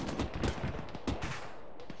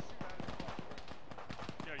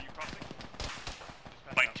 Yeah, you crossing?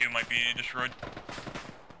 Mike 2 might be destroyed.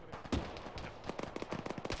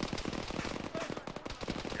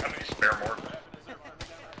 Got any spare more?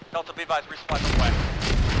 Delta B advised, resupply on the way.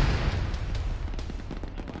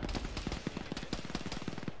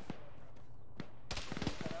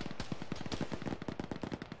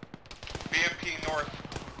 BMP north.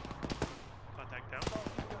 Contact down.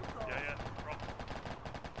 Yeah, drop.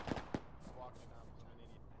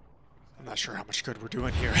 I'm not sure how much good we're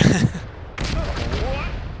doing here. What?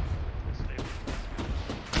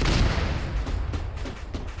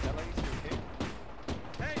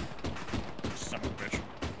 Son of a bitch.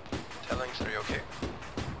 Tellings, are you okay?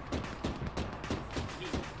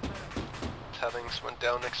 Tellings went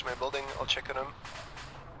down next to my building. I'll check on him.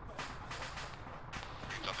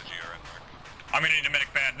 I'm gonna need a medic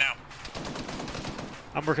pad now.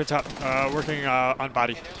 I'm working top. Working on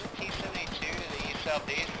body. Okay, there's a T-72 to the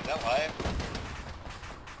east-southeast. Is that live?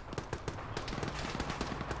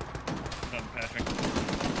 Done patching.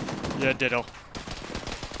 Yeah, ditto.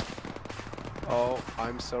 Oh,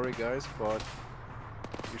 I'm sorry guys, but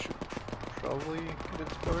you should probably get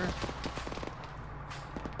into cover.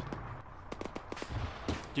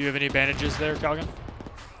 Do you have any bandages there, Calgan?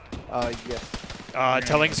 Yes.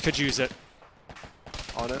 Tellings could use it.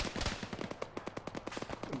 On it.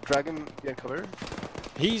 Dragon, get cover.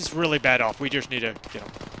 He's really bad off. We just need to get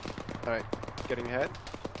him. Alright, getting ahead.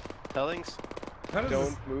 Tellings, How does don't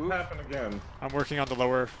this move. happen again? I'm working on the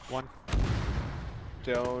lower one.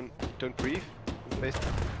 Don't breathe. Face.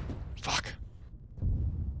 Fuck.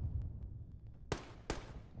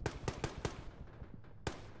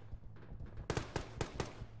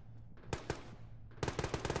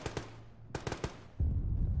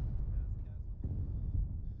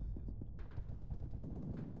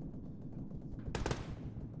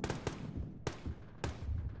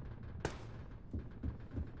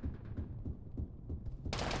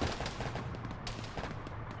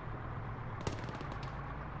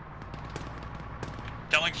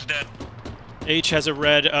 Tellings is dead. H has a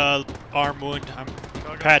red arm wound. I'm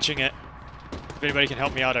patching it. If anybody can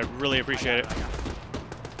help me out, I'd really appreciate it.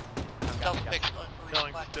 Yeah,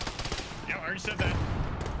 I already said that.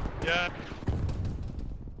 Yeah.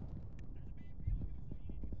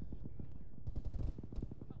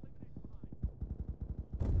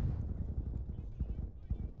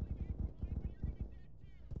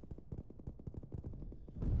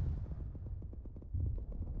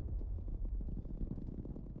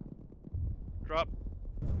 Drop.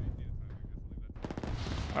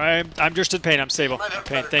 I'm just in pain. I'm stable.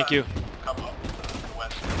 Pain. Thank you.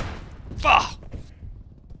 Fuck.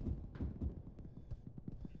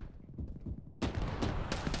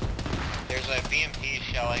 There's a BMP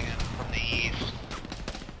shelling from the east.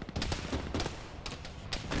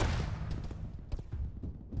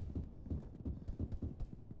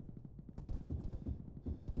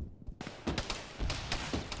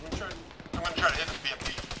 I'm gonna try to hit this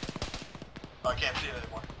BMP. Oh, I can't see it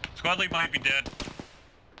anymore. Squad lead might be dead.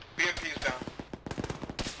 BMP is down.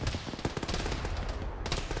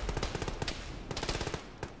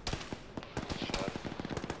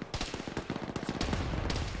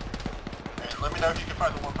 And let me know if you can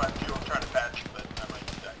find the 152. I'm trying to patch, but I might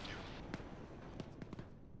need that too.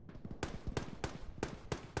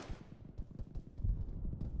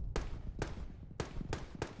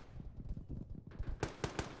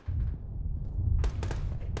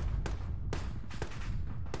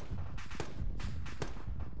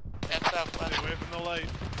 That's southwest. Stay away from the light.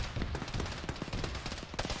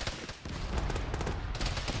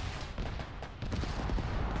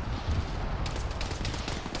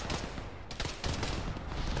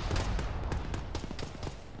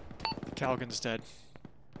 Calgan's dead.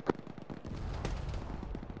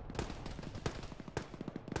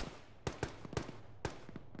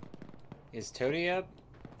 Is Toadie up?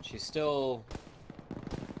 She's still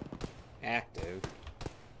active.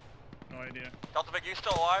 No idea. Delta Vic, you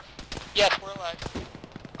still alive? Yes, we're alive.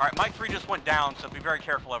 Alright, Mike 3 just went down, so be very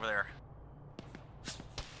careful over there.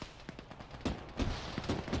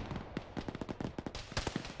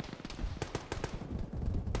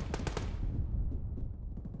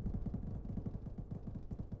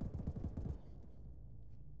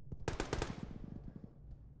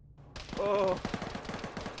 Oh.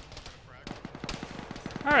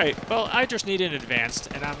 Alright, well, I just need an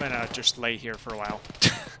advanced, and I'm gonna just lay here for a while.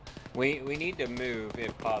 We need to move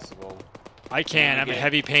if possible. I can. I'm in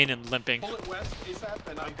heavy pain and limping. Pull it west ASAP,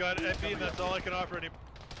 and I've got FB, and that's all I can offer anymore.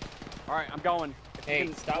 Alright, I'm going. If Hey, you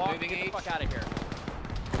can stop walk, moving, get the H. fuck out of here.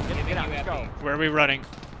 Giving Get out, you let's FB. go. Where are we running?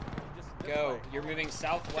 Go. You're moving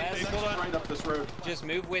southwest. Hey, hold on. Right up this road. Just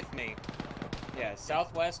move with me. Yeah,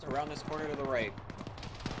 southwest around this corner to the right.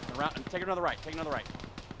 Around, take another right. Take another right.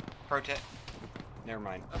 Protect. Never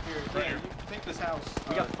mind. Up here. Yeah, you take this house.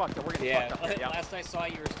 We got fucked up. We're getting Yeah, fucked up here. Yeah. last I saw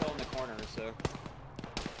you were still in the corner, so.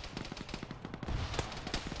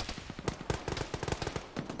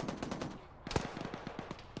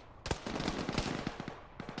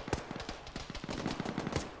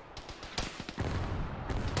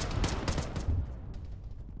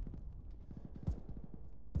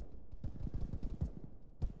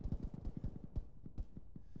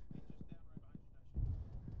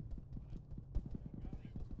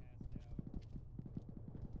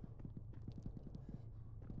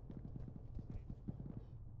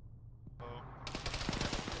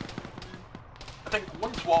 I think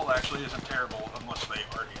one's wall actually isn't terrible unless they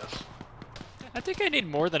already is. I think I need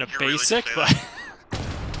more than a You really basic, say but...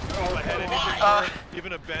 Oh, I had anything uh,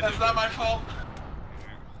 even a bend. that's not my fault.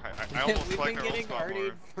 I almost We've like been our old getting spot more.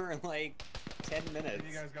 artied for like 10 minutes.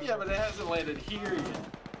 Yeah, but it hasn't landed here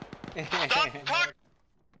yet. Stop talking!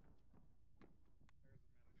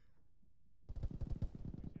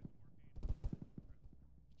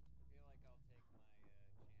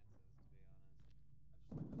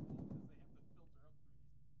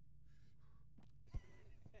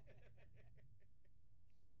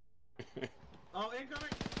 Oh, incoming!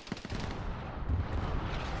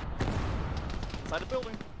 Inside the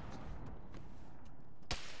building.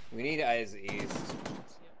 We need eyes east.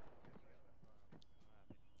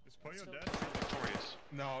 Is Poyo dead or victorious?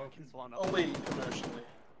 No. He's blown up. Only emotionally.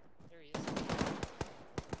 There he is.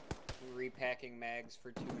 Repacking mags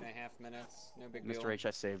for 2.5 minutes. No big deal. Mr. H,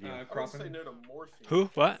 I saved you. I would say no to morphine. Who?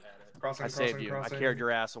 What? Crossing, I saved you. I carried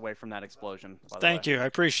your ass away from that explosion. By the Thank way. you. I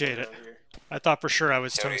appreciate it. I thought for sure I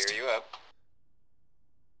was Tony, toast. are you up?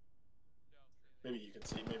 Maybe you can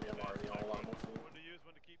see. Maybe I'm already on a lot more food. One to use,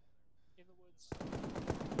 one to keep. In the woods.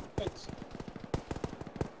 Thanks.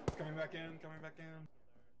 Coming back in, coming back in.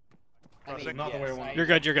 I mean, Not the way I want. You're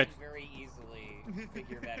good, you're good. I can very easily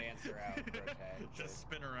figure that answer out, Protect. Just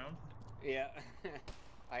spin around. Yeah.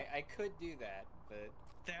 I could do that, but...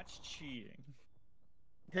 That's cheating.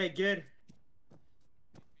 Hey, Gid.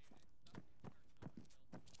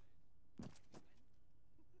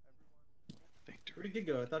 Where did Gid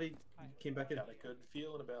go? I thought he came back in. Got a good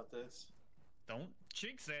feeling about this. Don't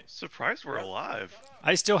jinx it. Surprised we're alive.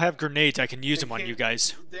 I still have grenades. I can use them on you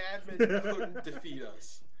guys. The admin couldn't defeat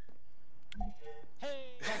us.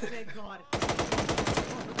 Hey, thank God.